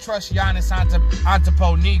always trust Giannis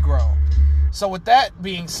Antetokounmpo. So with that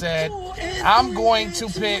being said, I'm going to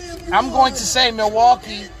say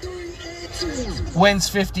Milwaukee wins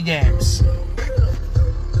 50 games.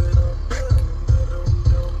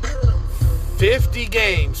 50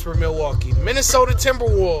 games for Milwaukee. Minnesota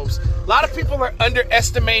Timberwolves. A lot of people are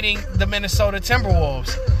underestimating the Minnesota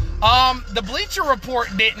Timberwolves. The Bleacher Report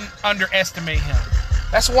didn't underestimate him.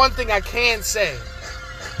 That's one thing I can say.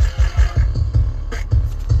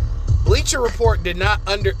 Bleacher Report did not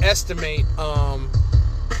underestimate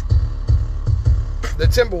the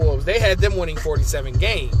Timberwolves. They had them winning 47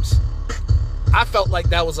 games. I felt like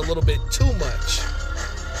that was a little bit too much.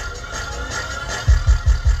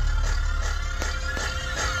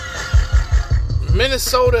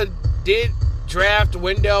 Minnesota did draft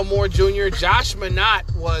Wendell Moore Jr. Josh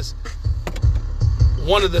Minott was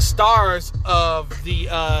one of the stars of the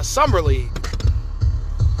Summer League.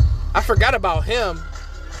 I forgot about him.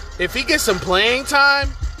 If he gets some playing time,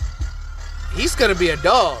 he's going to be a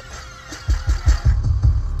dog.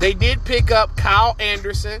 They did pick up Kyle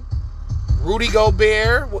Anderson, Rudy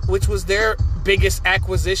Gobert, which was their biggest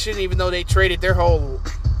acquisition, even though they traded their whole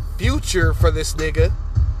future for this nigga.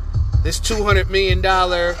 This $200 million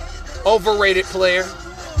overrated player.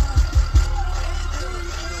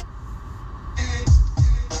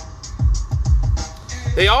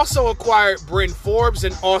 They also acquired Bryn Forbes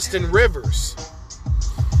and Austin Rivers.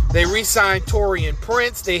 They re-signed Taurean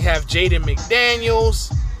Prince. They have Jaden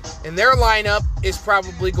McDaniels. And their lineup is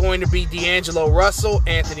probably going to be D'Angelo Russell,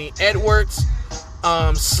 Anthony Edwards,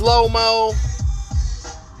 Slow-Mo.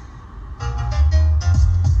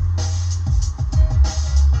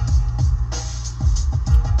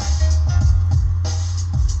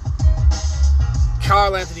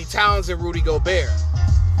 Karl Anthony Towns and Rudy Gobert.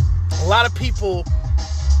 A lot of people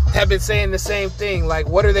have been saying the same thing. Like,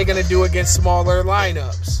 what are they going to do against smaller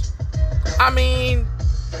lineups? I mean,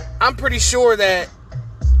 I'm pretty sure that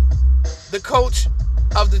the coach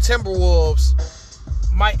of the Timberwolves,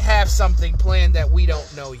 might have something planned that we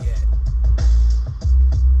don't know yet.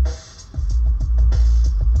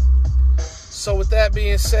 So with that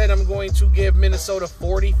being said, I'm going to give Minnesota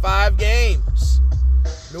 45 games.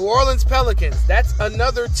 New Orleans Pelicans, that's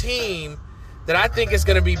another team that I think is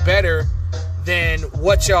going to be better than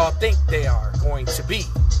what y'all think they are going to be.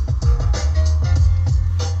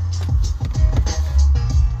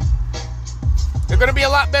 They're going to be a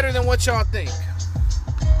lot better than what y'all think.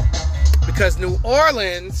 Because New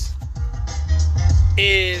Orleans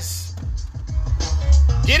is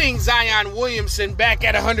getting Zion Williamson back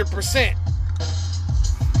at 100%.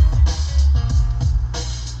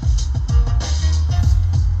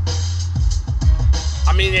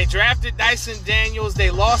 I mean, they drafted Dyson Daniels. They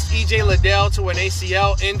lost E.J. Liddell to an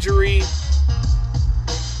ACL injury.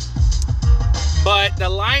 But the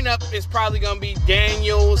lineup is probably going to be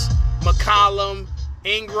Daniels, McCollum,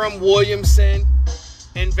 Ingram, Williamson,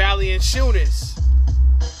 and Valanciunas.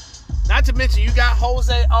 Not to mention, you got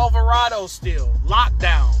Jose Alvarado still.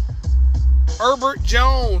 Lockdown. Herb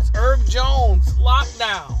Jones,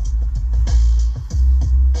 lockdown.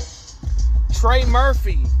 Trey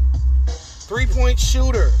Murphy, three-point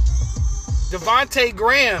shooter. Devontae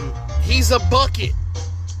Graham, he's a bucket.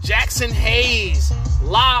 Jackson Hayes,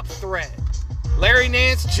 lob threat. Larry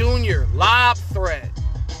Nance Jr., lob threat.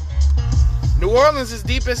 New Orleans is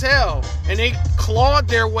deep as hell, and they clawed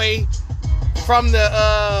their way from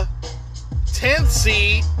the 10th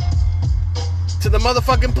seed to the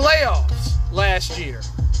motherfucking playoffs last year.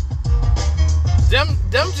 Them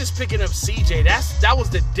just picking up CJ, that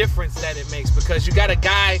was the difference that it makes, because you got a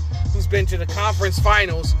guy who's been to the conference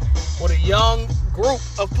finals with a young group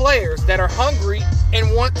of players that are hungry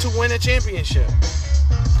and want to win a championship.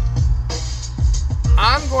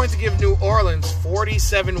 I'm going to give New Orleans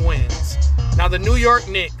 47 wins. Now the New York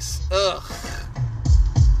Knicks,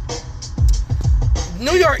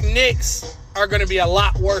 New York Knicks are going to be a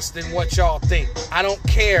lot worse than what y'all think. I don't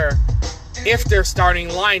care if their starting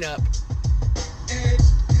lineup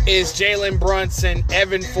is Jalen Brunson,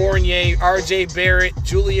 Evan Fournier, RJ Barrett,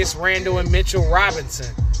 Julius Randle, and Mitchell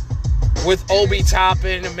Robinson, with Obi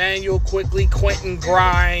Toppin, Emmanuel Quickley, Quentin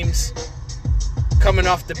Grimes coming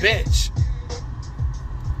off the bench.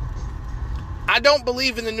 I don't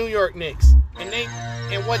believe in the New York Knicks.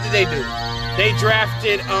 And what did they do? They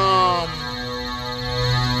drafted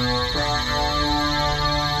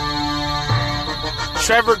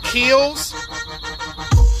Trevor Keels.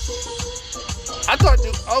 I thought,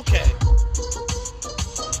 okay.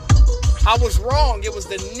 I was wrong. It was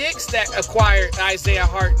the Knicks that acquired Isaiah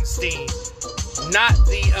Hartenstein, not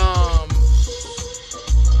the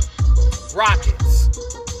Rockets.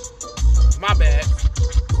 My bad.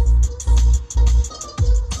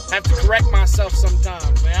 I have to correct myself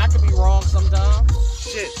sometimes, man. I could be wrong sometimes.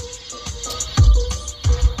 Shit.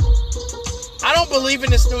 I don't believe in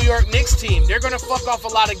this New York Knicks team. They're going to fuck off a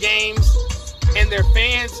lot of games, and their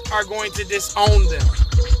fans are going to disown them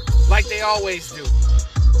like they always do.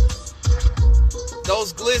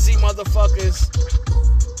 Those glizzy motherfuckers,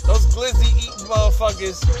 those glizzy eating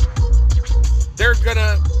motherfuckers, they're going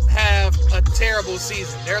to have a terrible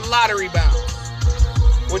season. They're lottery bound.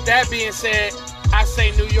 With that being said, I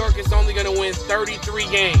say New York is only going to win 33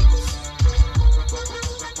 games.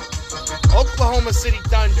 Oklahoma City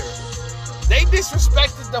Thunder. They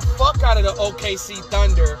disrespected the fuck out of the OKC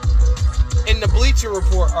Thunder in the Bleacher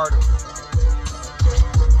Report article.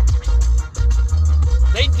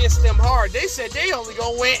 They dissed them hard. They said they only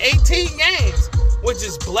going to win 18 games, which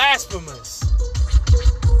is blasphemous.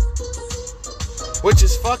 Which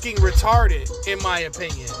is fucking retarded, in my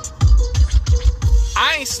opinion.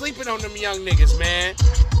 I ain't sleeping on them young niggas, man.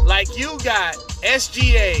 Like, you got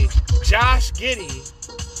SGA, Josh Giddey,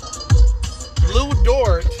 Lou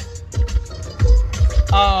Dort,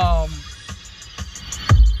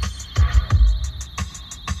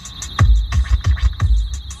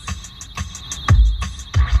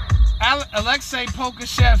 Alexei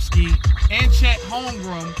Pokusevski, and Chet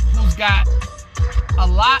Holmgren, who's got a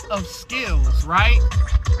lot of skills, right?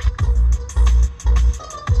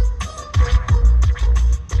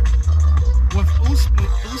 With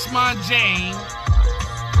Ousmane Dieng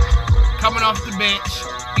coming off the bench.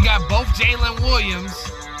 You got both Jalen Williams.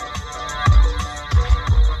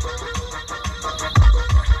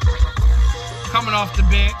 Coming off the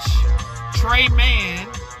bench. Trey Mann.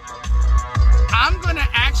 I'm going to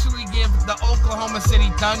actually give the Oklahoma City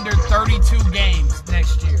Thunder 32 games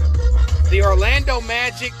next year. The Orlando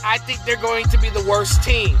Magic, I think they're going to be the worst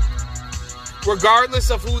team.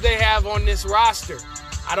 Regardless of who they have on this roster.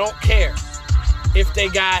 I don't care if they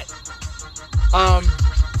got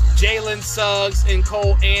Jalen Suggs and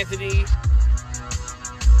Cole Anthony.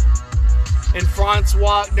 and Franz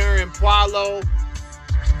Wagner and Paulo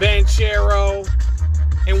Banchero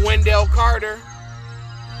and Wendell Carter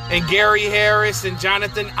and Gary Harris and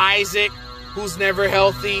Jonathan Isaac, who's never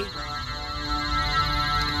healthy.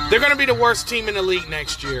 They're going to be the worst team in the league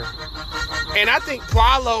next year. And I think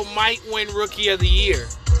Paulo might win Rookie of the Year.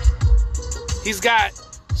 He's got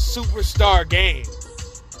superstar game.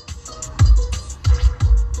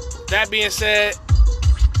 That being said,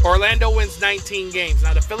 Orlando wins 19 games.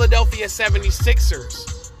 Now, the Philadelphia 76ers,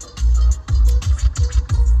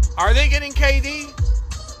 are they getting KD?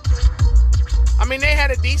 I mean, they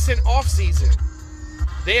had a decent offseason.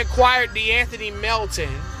 They acquired DeAnthony Melton,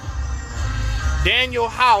 Daniel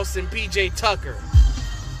House, and PJ Tucker.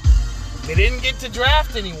 They didn't get to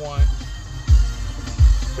draft anyone,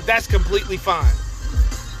 but that's completely fine.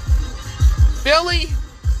 Philly,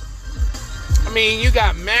 I mean, you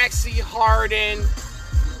got Maxey, Harden,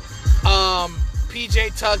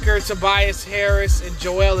 PJ Tucker, Tobias Harris, and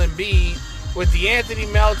Joel Embiid, with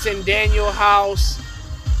DeAnthony Melton, Daniel House,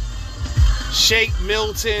 Shake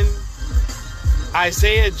Milton,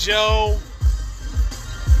 Isaiah Joe,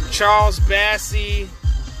 Charles Bassey,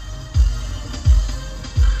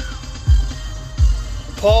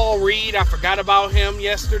 Paul Reed. I forgot about him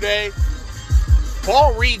yesterday.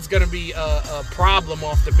 Paul Reed's going to be a problem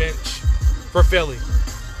off the bench for Philly.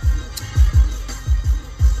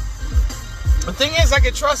 The thing is, I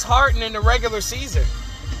can trust Harden in the regular season,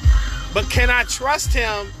 but can I trust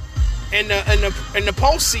him in the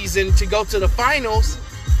postseason to go to the finals?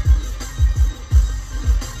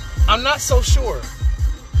 I'm not so sure.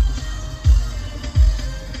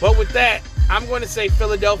 But with that, I'm going to say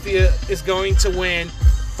Philadelphia is going to win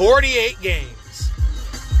 48 games.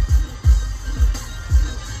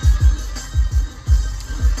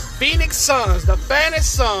 Phoenix Suns, the Phoenix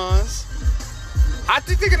Suns, I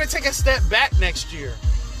think they're going to take a step back next year.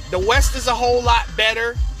 The West is a whole lot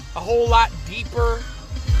better, a whole lot deeper.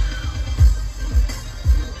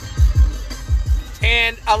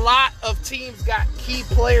 And a lot of teams got key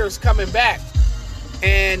players coming back.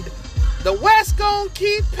 And the West gonna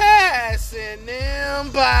keep passing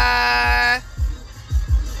them by.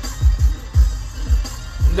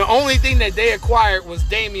 The only thing that they acquired was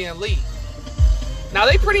Damian Lee. Now,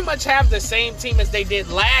 they pretty much have the same team as they did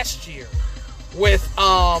last year with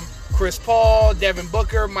Chris Paul, Devin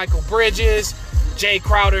Booker, Michael Bridges, Jay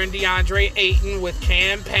Crowder, and DeAndre Ayton, with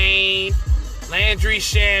Cam Payne, Landry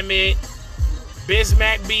Shamet,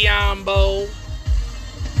 Bismack Biyombo,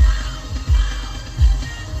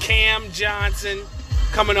 Cam Johnson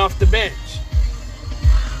coming off the bench.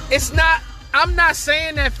 I'm not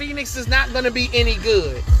saying that Phoenix is not going to be any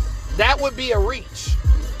good. That would be a reach,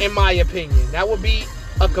 in my opinion. That would be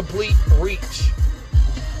a complete reach.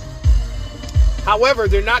 However,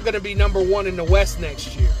 they're not going to be number one in the West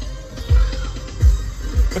next year.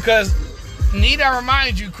 Because, need I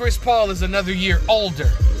remind you, Chris Paul is another year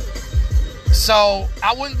older. So,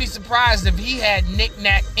 I wouldn't be surprised if he had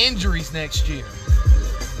knick-knack injuries next year.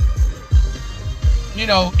 You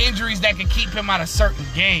know, injuries that could keep him out of certain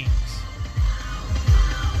games.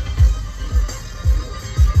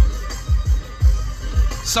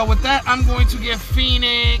 So, with that, I'm going to give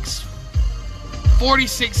Phoenix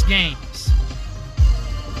 46 games.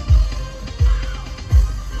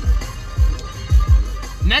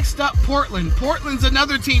 Next up, Portland. Portland's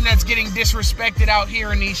another team that's getting disrespected out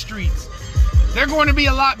here in these streets. They're going to be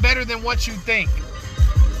a lot better than what you think.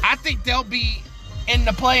 I think they'll be in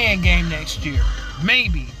the play-in game next year.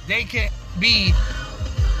 Maybe. They can be.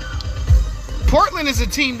 Portland is a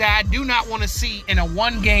team that I do not want to see in a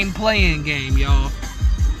one-game play-in game, y'all.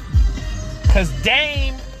 Because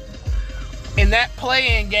Dame, in that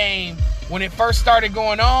play-in game, when it first started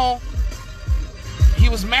going on, he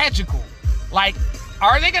was magical. Like,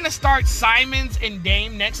 are they going to start Simons and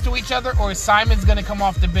Dame next to each other, or is Simons going to come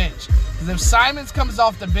off the bench? Because if Simons comes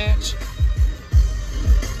off the bench,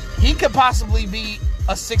 he could possibly be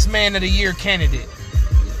a six-man of the year candidate.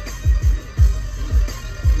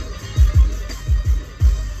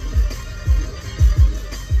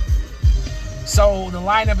 So the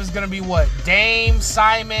lineup is going to be what? Dame,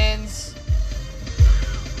 Simons,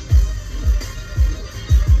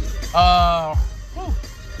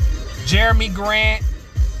 Jeremy Grant,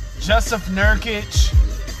 Jusuf Nurkic,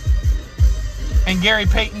 and Gary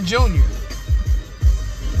Payton Jr.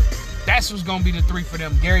 That's who's going to be the three for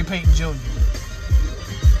them, Gary Payton Jr.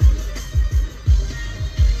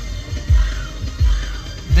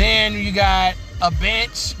 Then you got a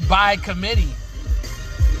bench by committee.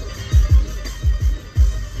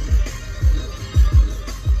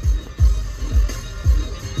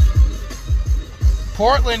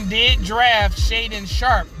 Portland did draft Shaden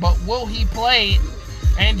Sharp, but will he play?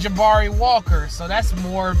 And Jabari Walker. So that's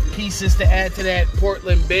more pieces to add to that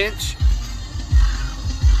Portland bench.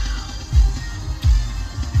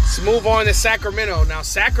 Let's move on to Sacramento. Now,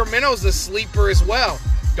 Sacramento's a sleeper as well.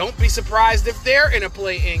 Don't be surprised if they're in a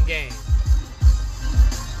play-in game.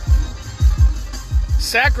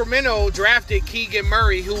 Sacramento drafted Keegan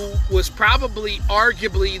Murray, who was probably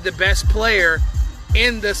arguably the best player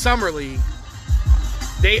in the Summer League.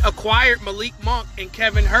 They acquired Malik Monk and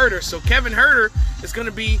Kevin Huerter. So Kevin Huerter is going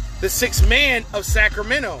to be the sixth man of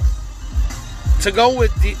Sacramento to go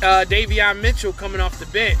with Davion Mitchell coming off the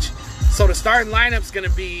bench. So the starting lineup's going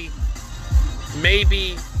to be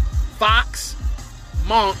maybe Fox,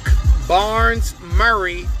 Monk, Barnes,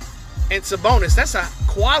 Murray, and Sabonis. That's a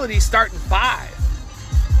quality starting five.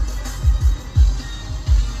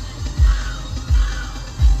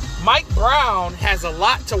 Mike Brown has a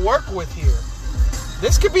lot to work with here.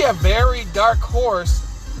 This could be a very dark horse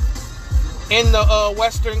in the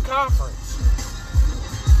Western Conference.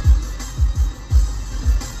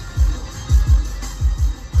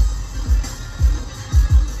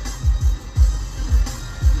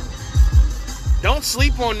 Don't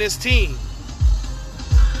sleep on this team.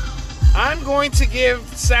 I'm going to give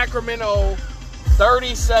Sacramento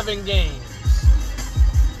 37 games.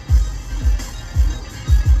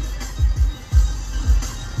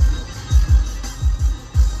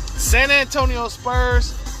 San Antonio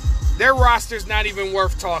Spurs, their roster's not even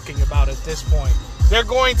worth talking about at this point. They're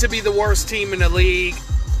going to be the worst team in the league.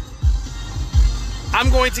 I'm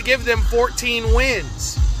going to give them 14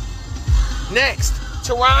 wins. Next,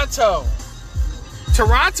 Toronto.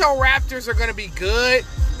 Toronto Raptors are going to be good,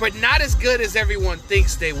 but not as good as everyone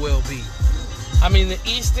thinks they will be. I mean, the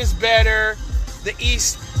East is better. The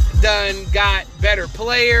East done got better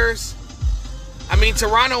players. I mean,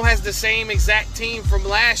 Toronto has the same exact team from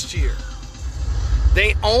last year.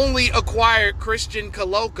 They only acquired Christian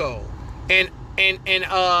Coloco and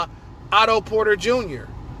Otto Porter Jr.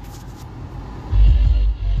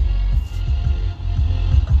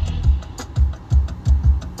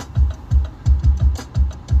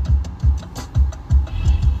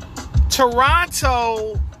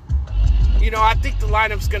 Toronto, I think the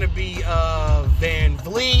lineup's going to be Van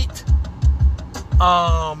Vliet,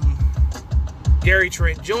 Gary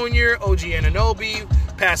Trent Jr., OG Anunoby,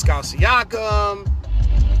 Pascal Siakam,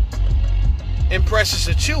 and Precious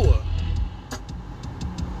Achiuwa.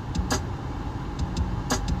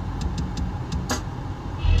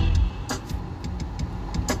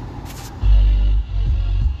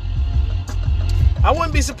 I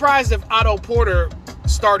wouldn't be surprised if Otto Porter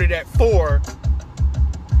started at 4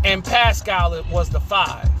 and Pascal was the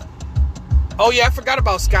 5. Oh yeah, I forgot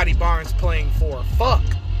about Scotty Barnes playing 4. Fuck.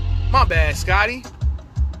 My bad, Scotty.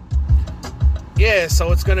 Yeah,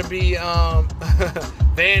 so it's going to be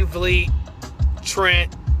Van Vliet,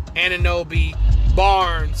 Trent, Anunoby,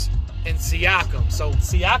 Barnes, and Siakam. So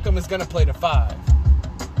Siakam is going to play the 5.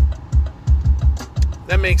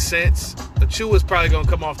 That makes sense. Achiuwa's probably going to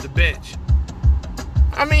come off the bench.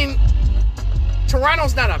 I mean,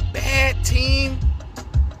 Toronto's not a bad team,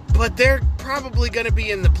 but they're probably going to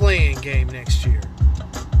be in the play-in game next year.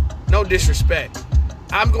 No disrespect.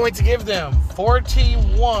 I'm going to give them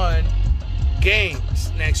 41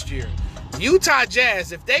 games next year. Utah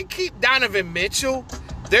Jazz, if they keep Donovan Mitchell,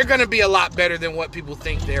 they're going to be a lot better than what people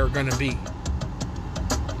think they're going to be.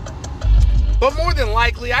 But more than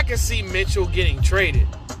likely, I can see Mitchell getting traded.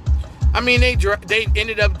 I mean, they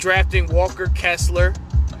ended up drafting Walker Kessler,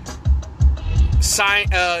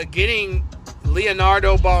 getting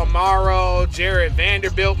Leonardo Balmaro, Jared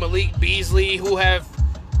Vanderbilt, Malik Beasley, who have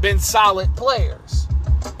been solid players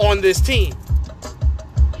on this team.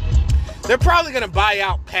 They're probably going to buy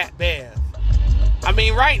out Pat Bev. I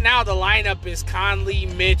mean, right now the lineup is Conley,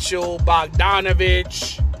 Mitchell,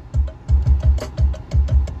 Bogdanovich,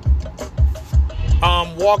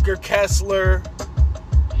 Walker Kessler,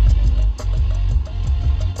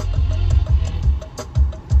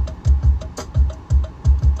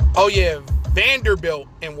 oh yeah, Vanderbilt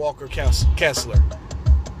and Walker Kessler.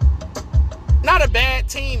 Not a bad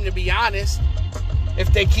team, to be honest.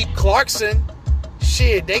 If they keep Clarkson,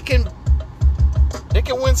 shit, they can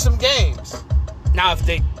win some games. Now, if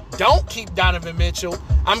they don't keep Donovan Mitchell,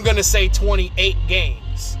 I'm going to say 28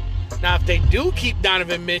 games. Now, if they do keep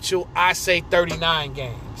Donovan Mitchell, I say 39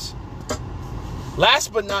 games.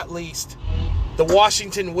 Last but not least, the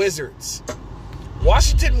Washington Wizards.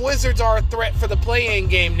 Washington Wizards are a threat for the play-in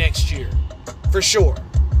game next year, for sure.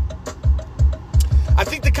 I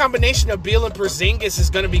think the combination of Beal and Porzingis is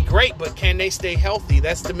going to be great, but can they stay healthy?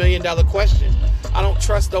 That's the million-dollar question. I don't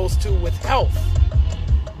trust those two with health.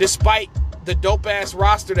 despite the dope-ass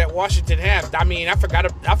roster that Washington had. I mean, I forgot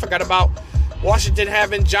about Washington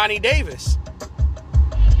having Johnny Davis.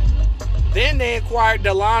 Then they acquired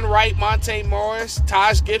DeLon Wright, Monte Morris,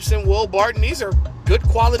 Taj Gibson, Will Barton. These are good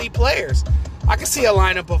quality players. I can see a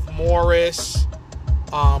lineup of Morris,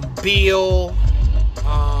 Beal,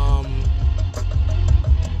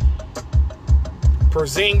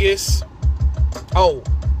 Porzingis. Oh,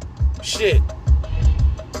 shit.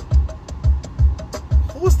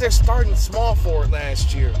 Who was their starting small forward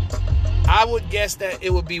last year? I would guess that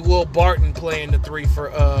it would be Will Barton playing the 3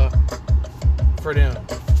 for them.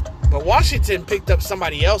 But Washington picked up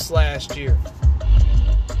somebody else last year.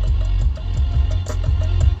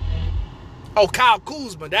 Oh, Kyle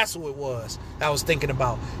Kuzma, that's who it was I was thinking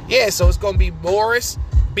about. Yeah, so it's going to be Morris,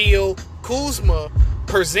 Beal, Kuzma,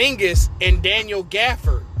 Porzingis, and Daniel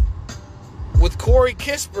Gafford. With Corey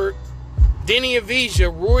Kispert, Denny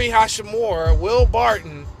Avija, Rui Hachimura, Will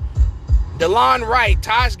Barton, DeLon Wright,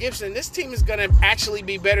 Taj Gibson. This team is going to actually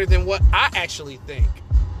be better than what I actually think.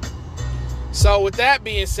 So with that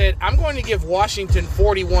being said, I'm going to give Washington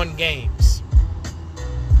 41 games.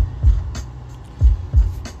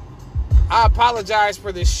 I apologize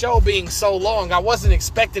for this show being so long. I wasn't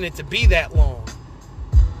expecting it to be that long.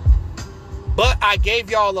 But I gave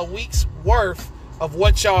y'all a week's worth of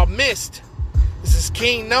what y'all missed. This is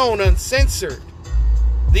Kingknown Uncensored,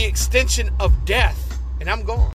 the extension of death, and I'm gone.